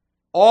heaven.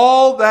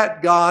 All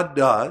that God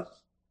does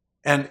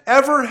and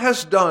ever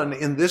has done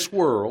in this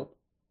world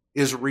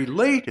is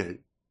related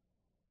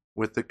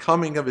with the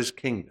coming of his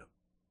kingdom.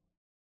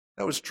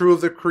 That was true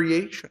of the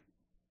creation.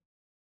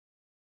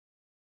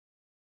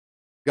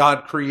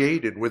 God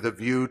created with a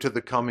view to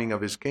the coming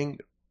of his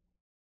kingdom.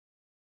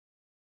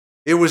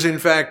 It was in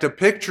fact a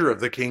picture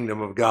of the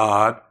kingdom of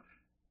God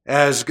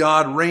as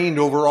God reigned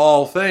over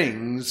all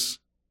things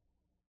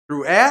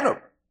through Adam.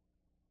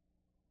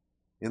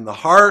 In the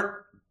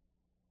heart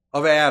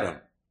of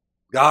Adam,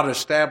 God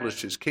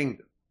established his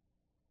kingdom.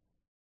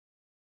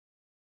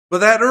 But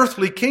that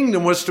earthly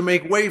kingdom was to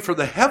make way for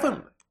the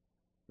heavenly,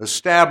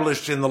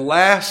 established in the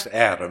last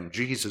Adam,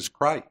 Jesus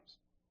Christ.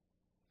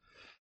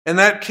 And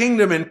that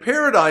kingdom in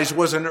paradise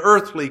was an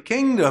earthly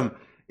kingdom.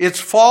 Its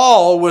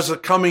fall was the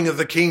coming of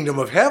the kingdom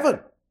of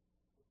heaven.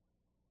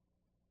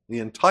 The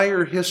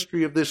entire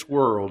history of this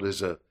world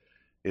is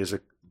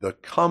the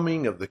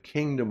coming of the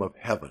kingdom of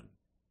heaven.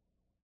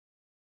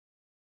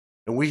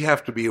 And we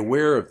have to be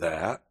aware of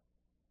that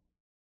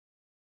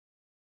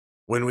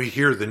when we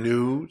hear the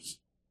news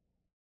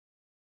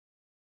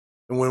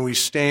and when we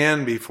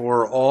stand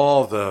before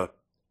all the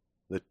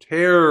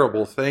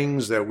terrible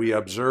things that we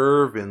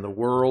observe in the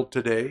world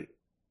today.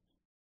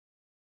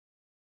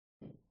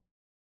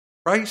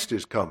 Christ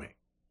is coming.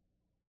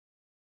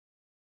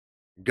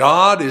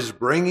 God is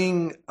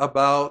bringing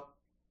about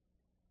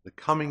the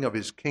coming of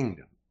his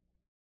kingdom.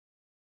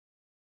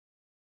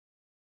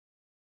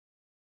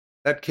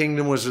 That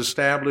kingdom was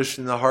established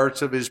in the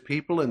hearts of his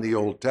people in the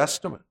Old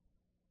Testament.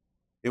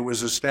 It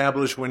was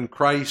established when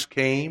Christ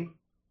came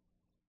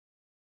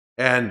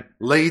and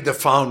laid the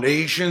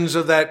foundations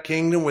of that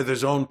kingdom with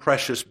his own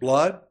precious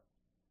blood.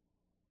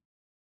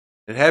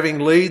 And having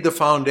laid the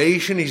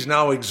foundation, he's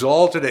now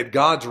exalted at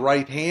God's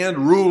right hand,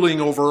 ruling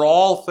over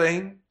all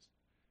things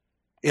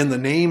in the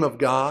name of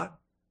God.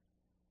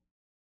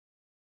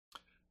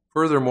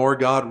 Furthermore,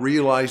 God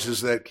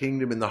realizes that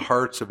kingdom in the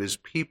hearts of his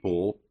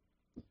people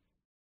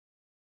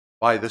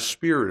by the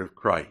Spirit of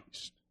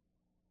Christ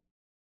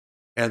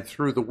and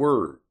through the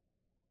Word.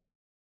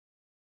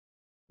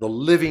 The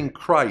living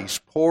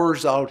Christ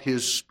pours out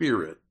his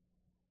Spirit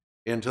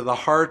into the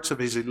hearts of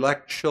his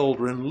elect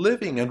children,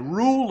 living and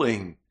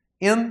ruling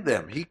in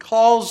them. He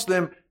calls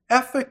them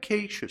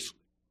efficaciously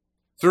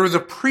through the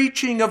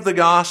preaching of the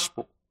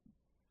gospel,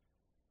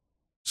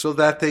 so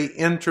that they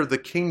enter the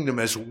kingdom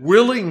as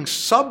willing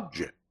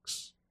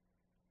subjects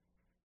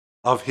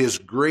of his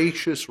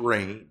gracious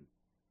reign.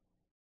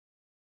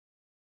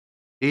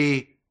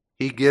 He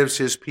gives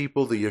his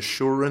people the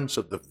assurance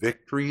of the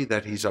victory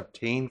that he's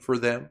obtained for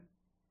them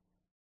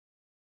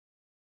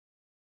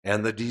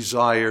and the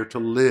desire to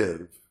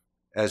live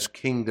as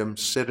kingdom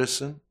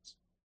citizens,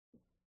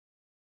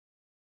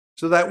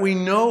 so that we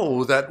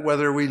know that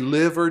whether we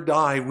live or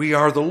die, we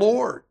are the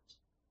Lord's.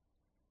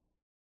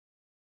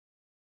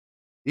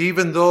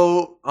 Even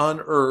though on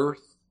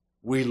earth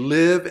we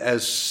live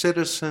as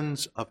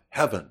citizens of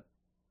heaven,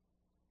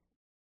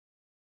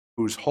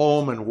 whose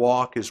home and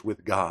walk is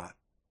with God.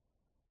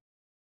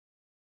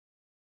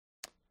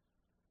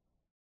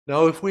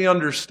 Now, if we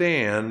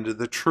understand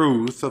the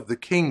truth of the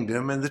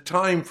kingdom and the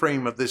time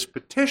frame of this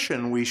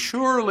petition, we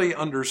surely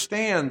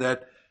understand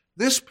that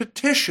this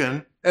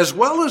petition, as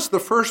well as the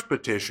first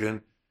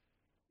petition,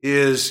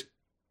 is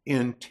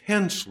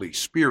intensely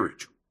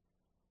spiritual.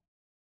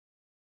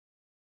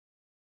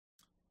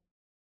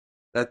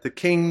 That the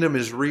kingdom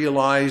is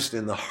realized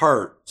in the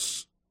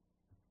hearts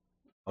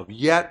of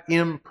yet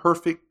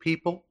imperfect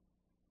people,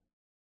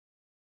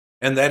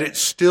 and that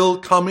it's still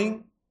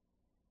coming,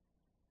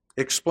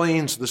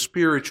 explains the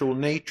spiritual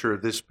nature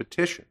of this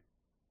petition.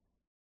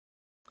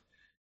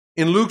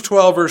 In Luke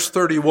 12, verse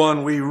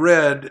 31, we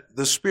read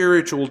the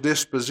spiritual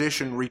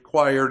disposition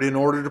required in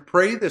order to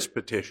pray this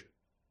petition.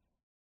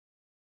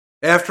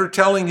 After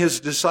telling his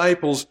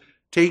disciples,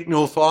 "Take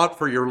no thought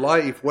for your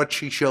life,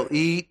 what ye shall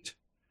eat,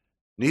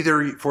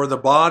 neither for the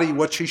body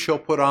what ye shall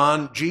put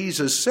on,"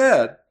 Jesus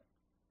said,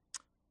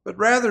 "But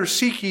rather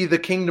seek ye the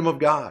kingdom of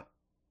God,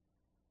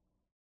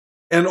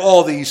 and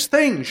all these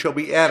things shall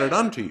be added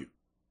unto you."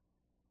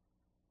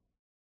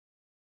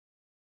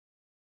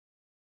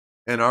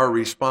 And our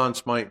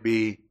response might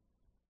be,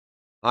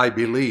 "I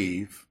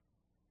believe,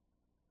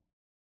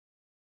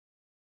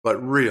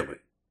 but really,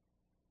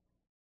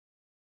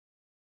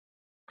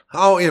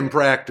 how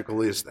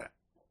impractical is that?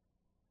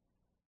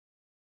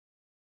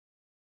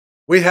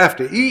 We have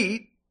to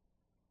eat.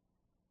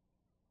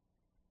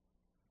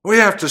 We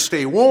have to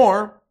stay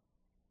warm.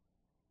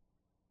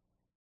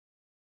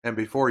 And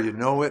before you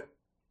know it,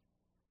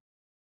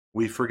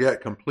 we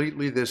forget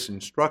completely this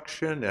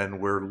instruction,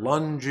 and we're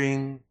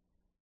lunging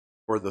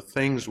for the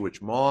things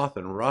which moth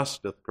and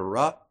rust doth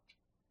corrupt.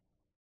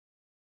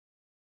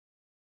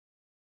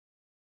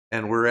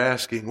 And we're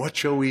asking, what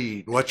shall we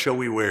eat? What shall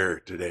we wear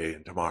today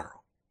and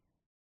tomorrow?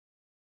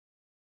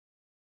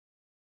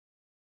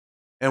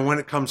 And when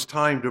it comes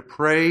time to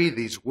pray,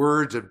 these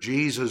words of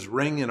Jesus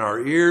ring in our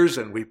ears,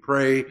 and we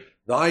pray,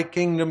 "Thy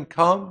kingdom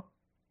come."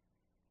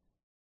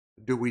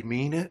 Do we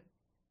mean it?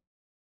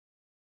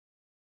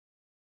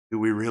 Do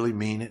we really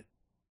mean it?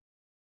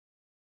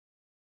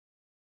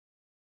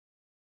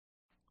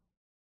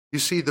 You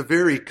see, the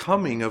very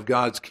coming of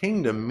God's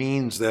kingdom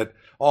means that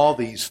all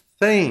these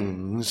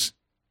things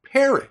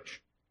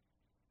perish.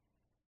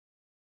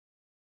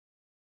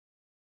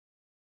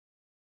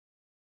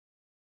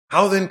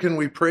 How then can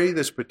we pray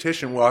this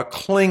petition while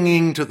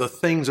clinging to the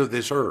things of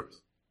this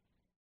earth,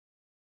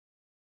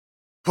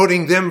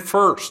 putting them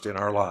first in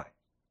our life?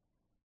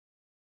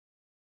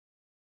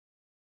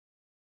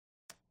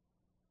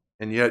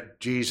 And yet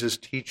Jesus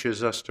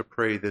teaches us to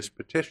pray this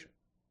petition.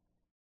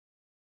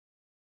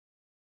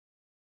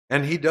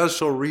 And he does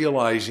so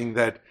realizing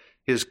that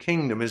his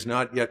kingdom is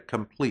not yet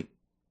complete.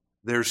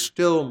 There's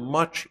still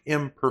much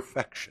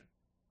imperfection.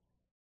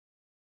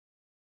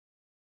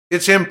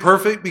 It's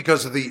imperfect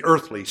because of the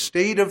earthly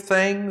state of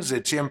things.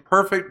 It's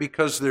imperfect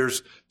because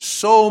there's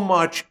so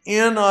much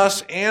in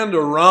us and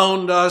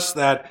around us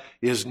that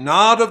is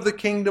not of the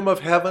kingdom of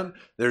heaven.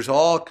 There's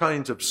all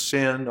kinds of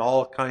sin,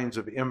 all kinds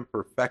of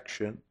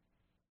imperfection.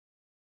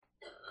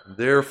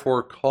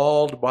 Therefore,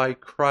 called by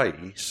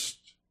Christ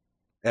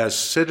as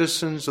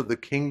citizens of the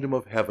kingdom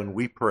of heaven,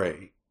 we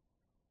pray.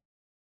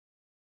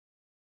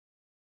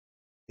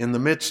 In the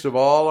midst of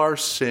all our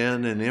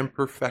sin and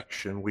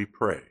imperfection, we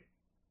pray,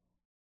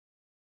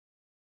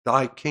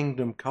 "Thy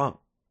kingdom come."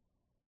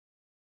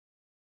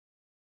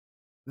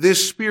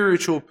 This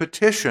spiritual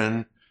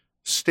petition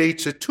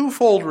states a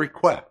twofold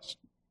request.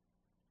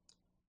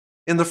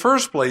 In the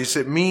first place,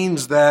 it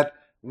means that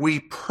we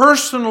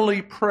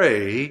personally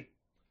pray,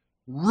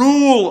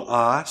 "Rule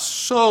us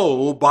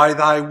so by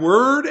thy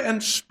word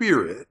and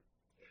spirit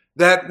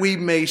that we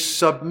may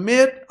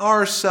submit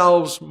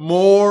ourselves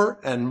more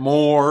and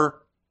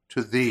more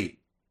to thee."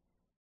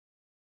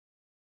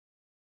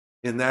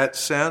 In that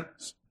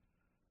sense,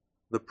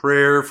 the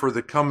prayer for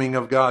the coming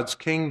of God's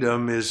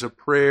kingdom is a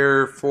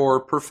prayer for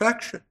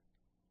perfection.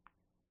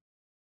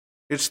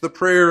 It's the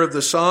prayer of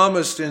the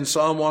psalmist in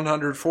Psalm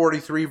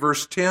 143,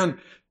 verse 10.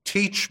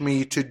 Teach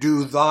me to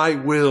do thy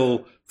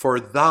will, for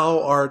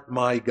thou art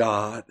my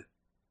God.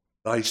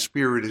 Thy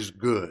spirit is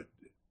good.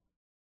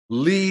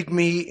 Lead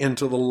me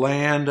into the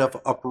land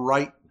of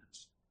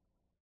uprightness.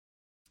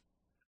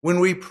 When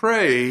we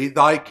pray,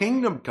 thy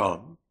kingdom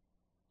come,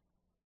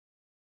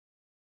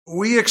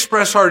 we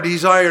express our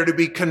desire to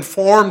be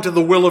conformed to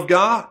the will of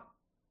God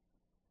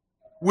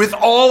with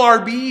all our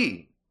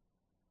being.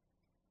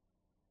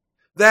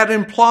 That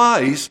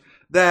implies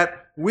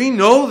that we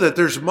know that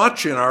there's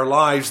much in our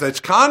lives that's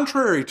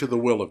contrary to the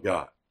will of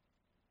God,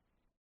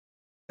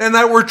 and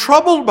that we're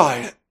troubled by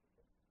it.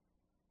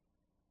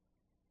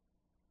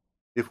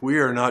 If we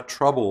are not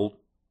troubled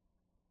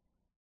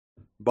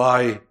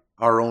by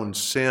our own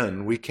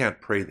sin, we can't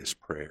pray this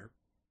prayer.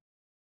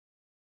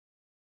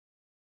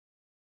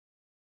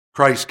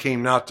 Christ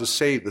came not to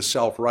save the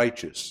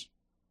self-righteous,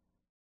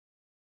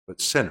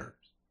 but sinners.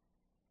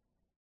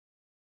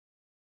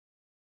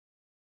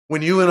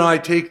 When you and I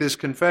take this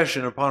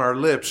confession upon our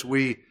lips,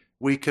 we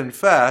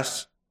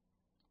confess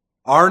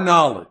our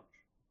knowledge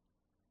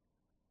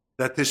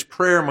that this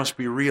prayer must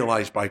be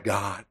realized by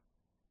God.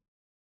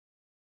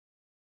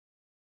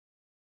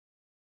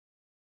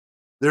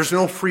 There's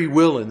no free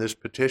will in this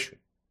petition.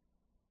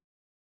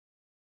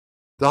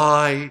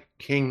 Thy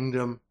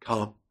kingdom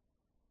come.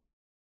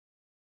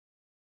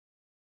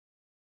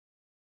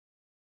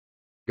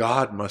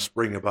 God must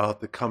bring about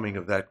the coming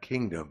of that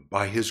kingdom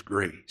by His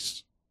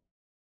grace.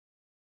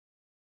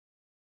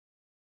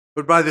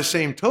 But by the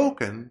same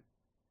token,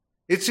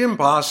 it's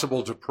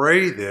impossible to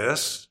pray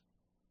this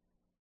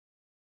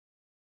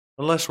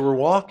unless we're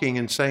walking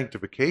in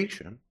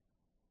sanctification.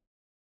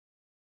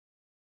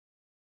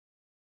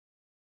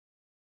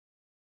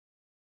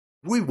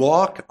 We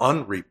walk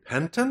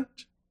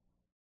unrepentant,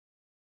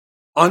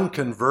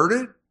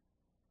 unconverted,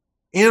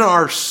 in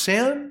our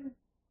sin.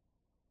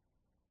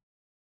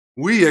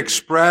 We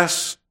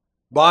express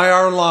by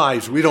our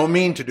lives we don't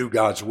mean to do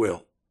God's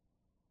will.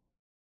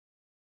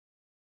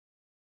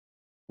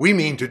 We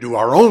mean to do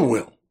our own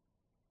will.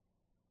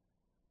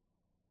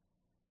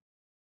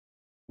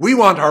 We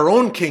want our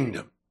own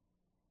kingdom,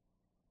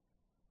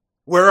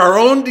 where our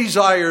own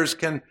desires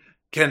can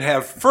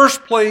have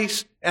first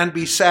place and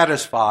be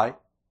satisfied.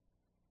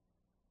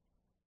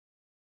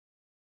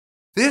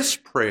 This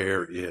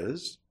prayer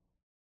is,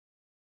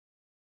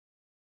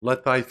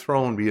 let thy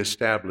throne be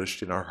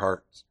established in our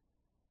hearts.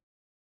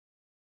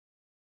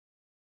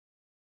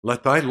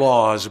 Let thy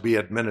laws be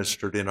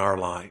administered in our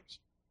lives.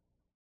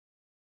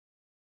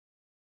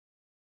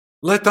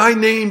 Let thy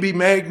name be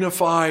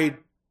magnified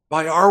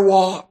by our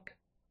walk.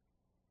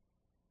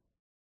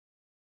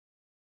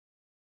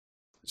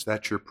 Is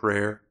that your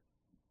prayer?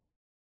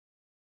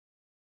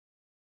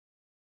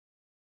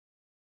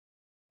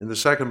 In the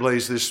second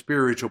place, this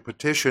spiritual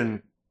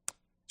petition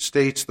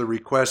states the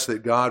request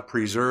that God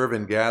preserve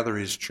and gather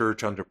His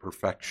church unto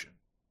perfection.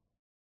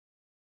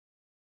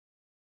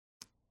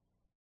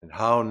 And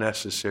how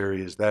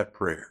necessary is that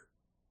prayer?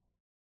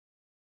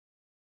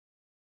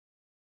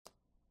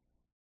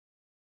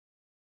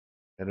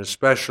 And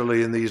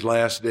especially in these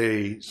last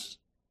days,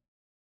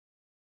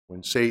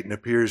 when Satan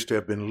appears to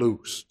have been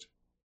loosed,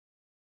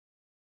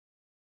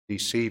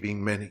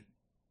 deceiving many.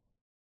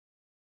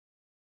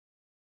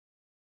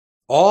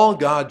 All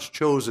God's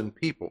chosen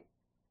people,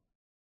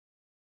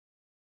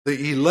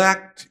 the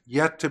elect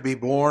yet to be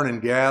born and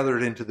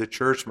gathered into the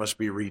church, must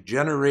be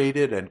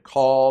regenerated and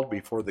called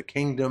before the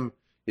kingdom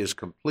is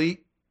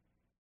complete.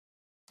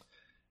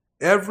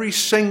 Every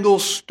single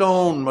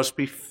stone must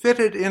be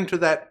fitted into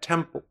that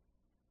temple,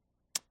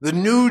 the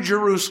New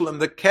Jerusalem,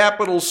 the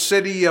capital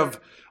city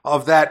of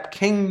that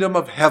kingdom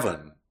of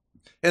heaven.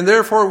 And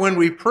therefore, when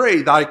we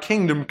pray, thy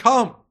kingdom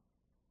come,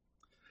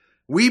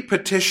 we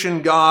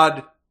petition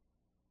God,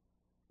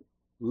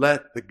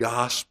 let the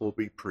gospel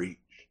be preached,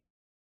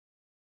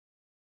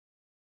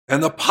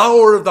 and the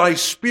power of thy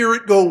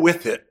Spirit go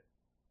with it.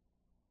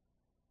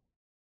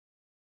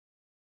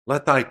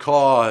 Let thy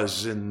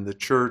cause in the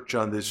church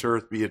on this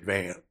earth be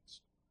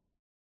advanced.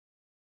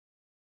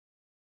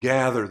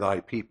 Gather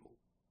thy people.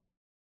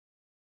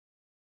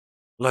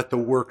 Let the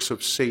works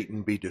of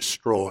Satan be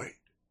destroyed.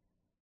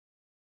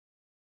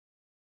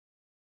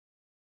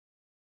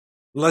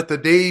 Let the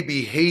day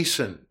be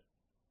hastened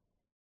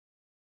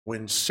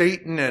when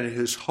Satan and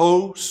his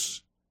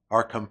hosts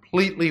are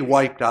completely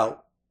wiped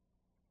out.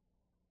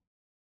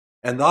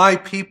 And thy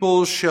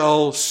people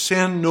shall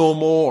sin no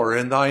more,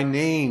 and thy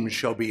name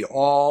shall be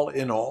all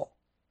in all.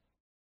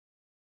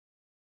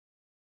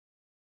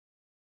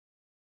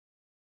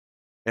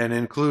 And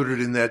included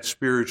in that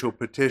spiritual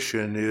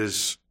petition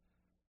is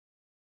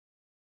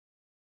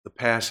the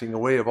passing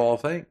away of all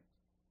things.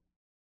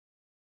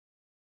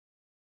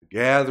 The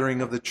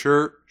gathering of the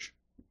church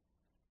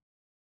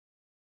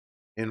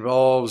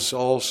involves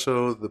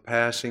also the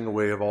passing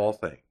away of all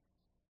things.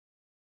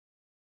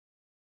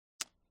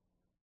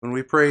 When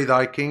we pray,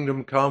 thy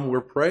kingdom come, we're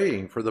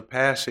praying for the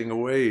passing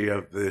away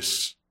of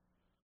this,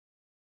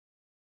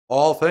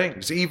 all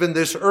things, even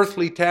this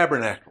earthly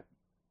tabernacle.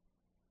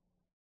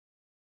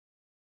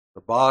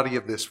 the body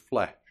of this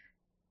flesh.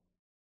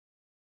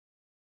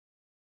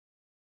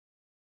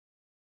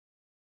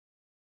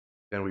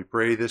 Can we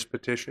pray this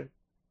petition?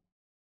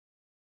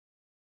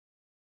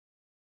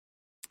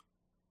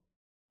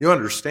 You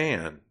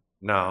understand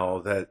now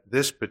that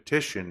this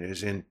petition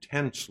is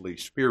intensely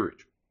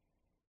spiritual.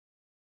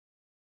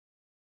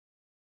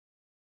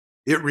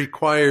 It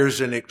requires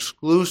an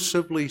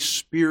exclusively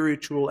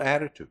spiritual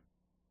attitude.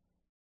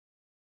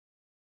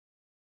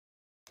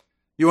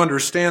 You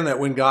understand that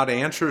when God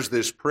answers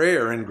this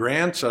prayer and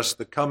grants us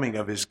the coming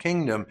of His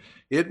kingdom,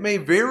 it may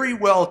very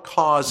well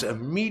cause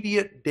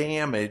immediate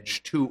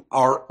damage to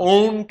our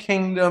own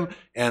kingdom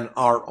and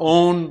our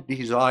own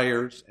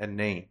desires and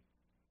name.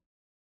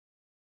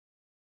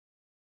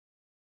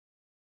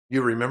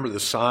 You remember the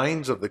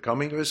signs of the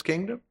coming of His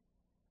kingdom?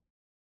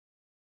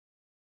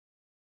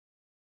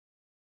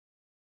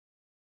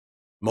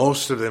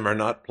 Most of them are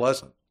not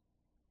pleasant.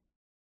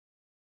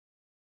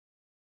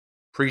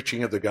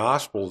 Preaching of the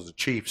gospel is the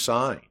chief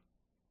sign.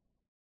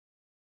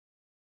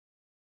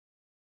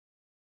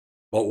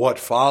 But what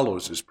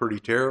follows is pretty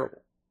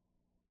terrible.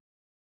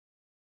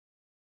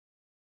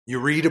 You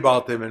read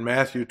about them in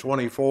Matthew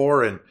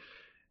 24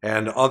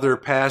 and other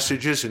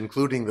passages,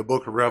 including the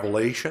book of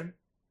Revelation.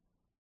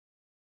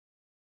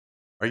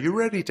 Are you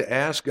ready to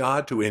ask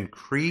God to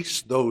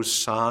increase those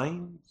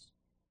signs?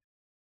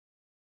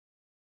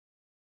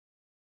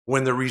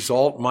 When the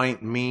result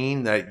might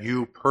mean that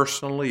you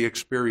personally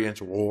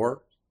experience wars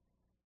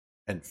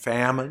and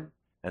famine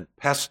and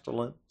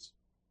pestilence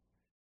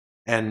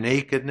and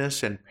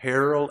nakedness and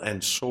peril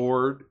and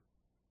sword,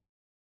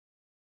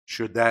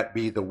 should that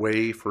be the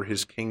way for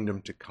His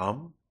kingdom to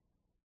come?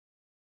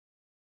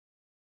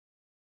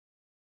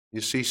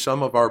 You see,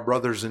 some of our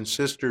brothers and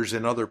sisters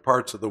in other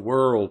parts of the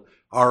world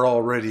are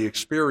already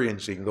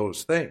experiencing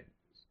those things.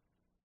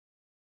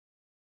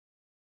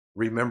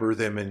 Remember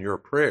them in your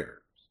prayers.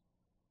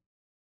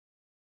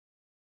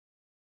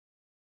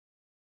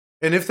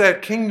 And if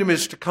that kingdom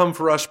is to come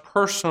for us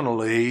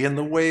personally in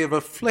the way of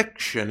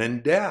affliction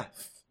and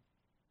death,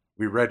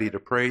 we ready to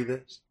pray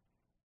this?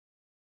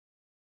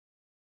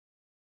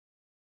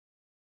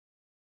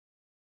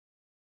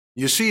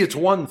 You see, it's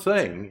one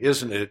thing,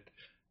 isn't it,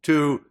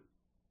 to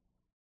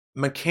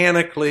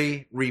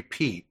mechanically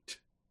repeat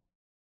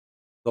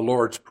the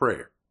Lord's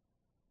Prayer.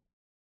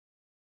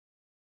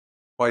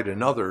 Quite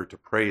another to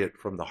pray it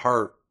from the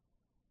heart,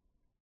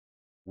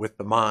 with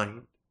the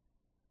mind.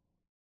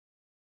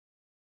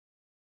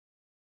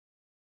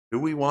 Do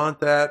we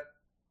want that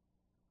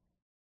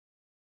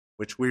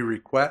which we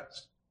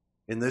request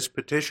in this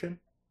petition?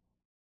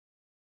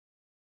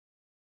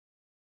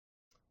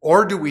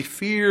 Or do we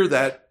fear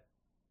that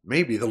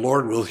maybe the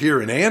Lord will hear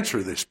and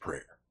answer this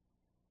prayer?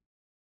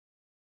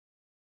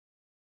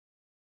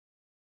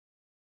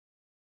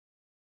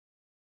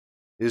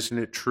 Isn't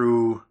it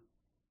true,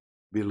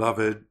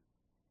 beloved,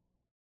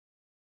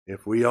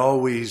 if we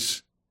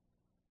always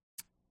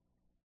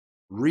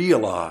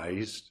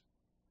realized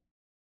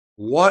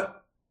what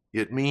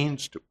it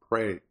means to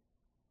pray,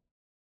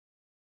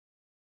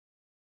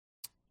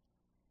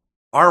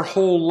 our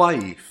whole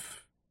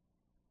life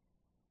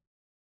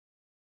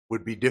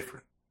would be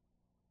different,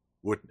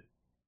 wouldn't it?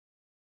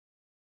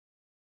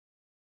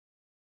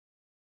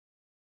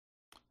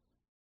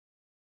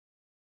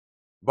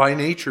 By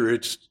nature,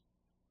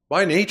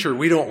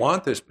 we don't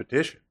want this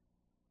petition.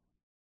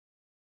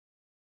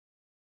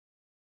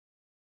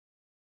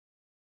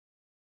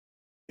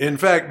 In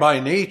fact,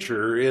 by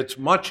nature, it's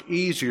much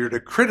easier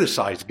to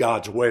criticize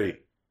God's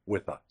way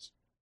with us.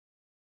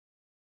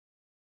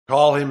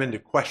 Call Him into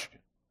question.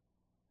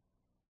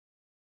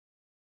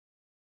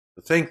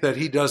 To think that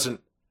He doesn't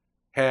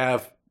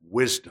have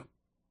wisdom.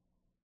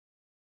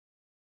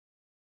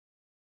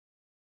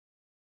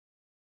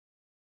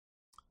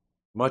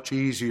 Much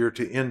easier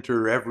to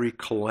enter every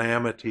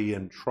calamity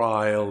and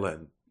trial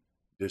and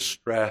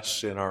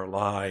distress in our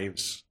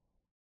lives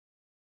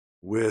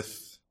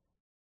with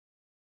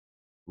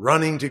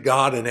running to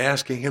God and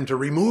asking Him to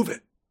remove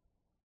it.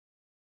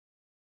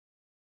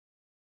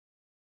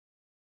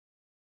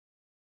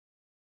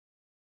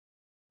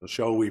 So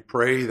shall we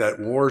pray that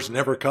wars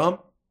never come?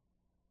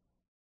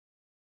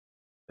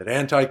 That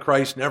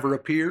Antichrist never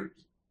appears?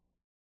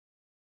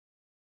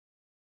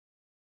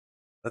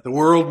 That the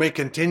world may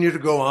continue to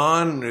go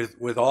on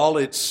with all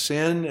its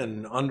sin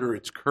and under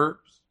its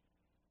curse?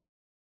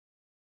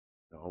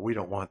 No, we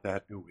don't want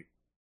that, do we?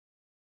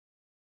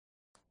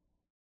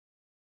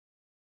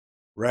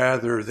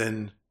 Rather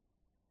than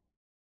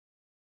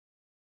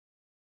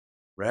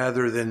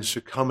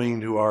succumbing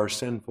to our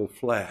sinful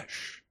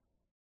flesh,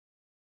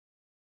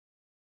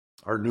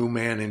 our new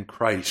man in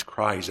Christ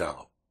cries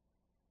out,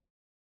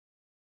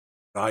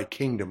 "Thy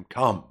kingdom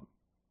come."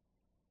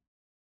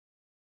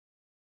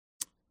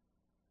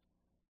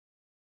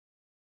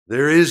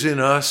 There is in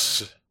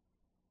us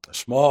a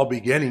small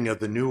beginning of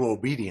the new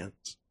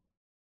obedience.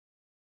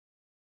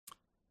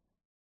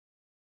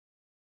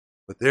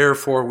 But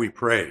therefore we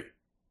pray,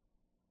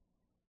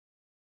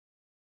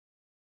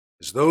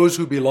 as those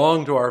who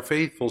belong to our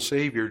faithful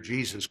Savior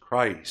Jesus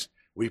Christ,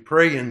 We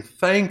pray in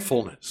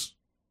thankfulness,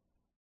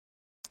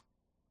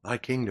 thy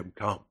kingdom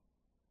come.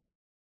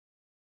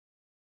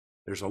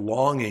 There's a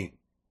longing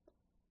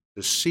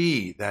to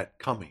see that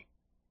coming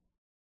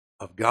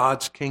of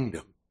God's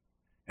kingdom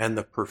and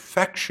the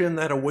perfection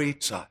that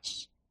awaits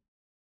us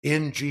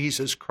in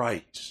Jesus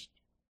Christ.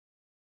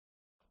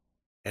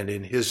 And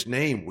in his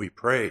name we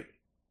pray,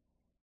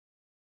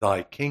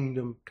 thy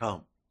kingdom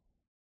come.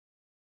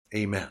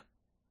 Amen.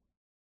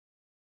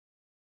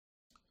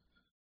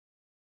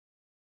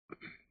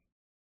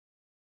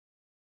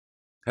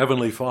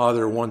 Heavenly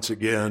Father, once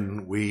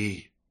again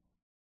we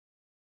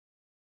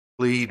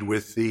plead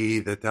with thee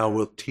that thou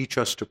wilt teach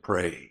us to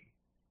pray.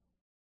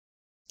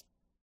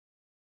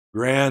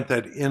 Grant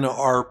that in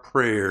our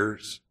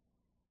prayers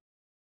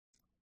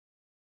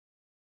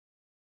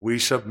we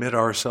submit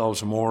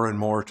ourselves more and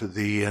more to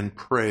thee and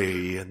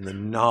pray in the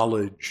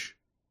knowledge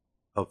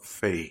of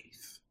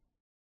faith,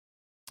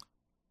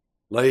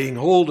 laying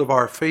hold of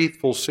our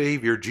faithful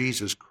Savior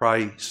Jesus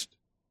Christ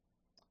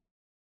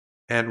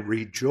and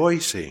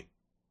rejoicing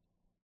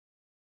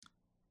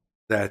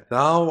that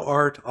thou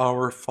art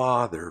our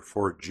Father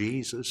for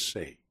Jesus'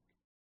 sake.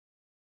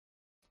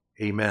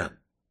 Amen.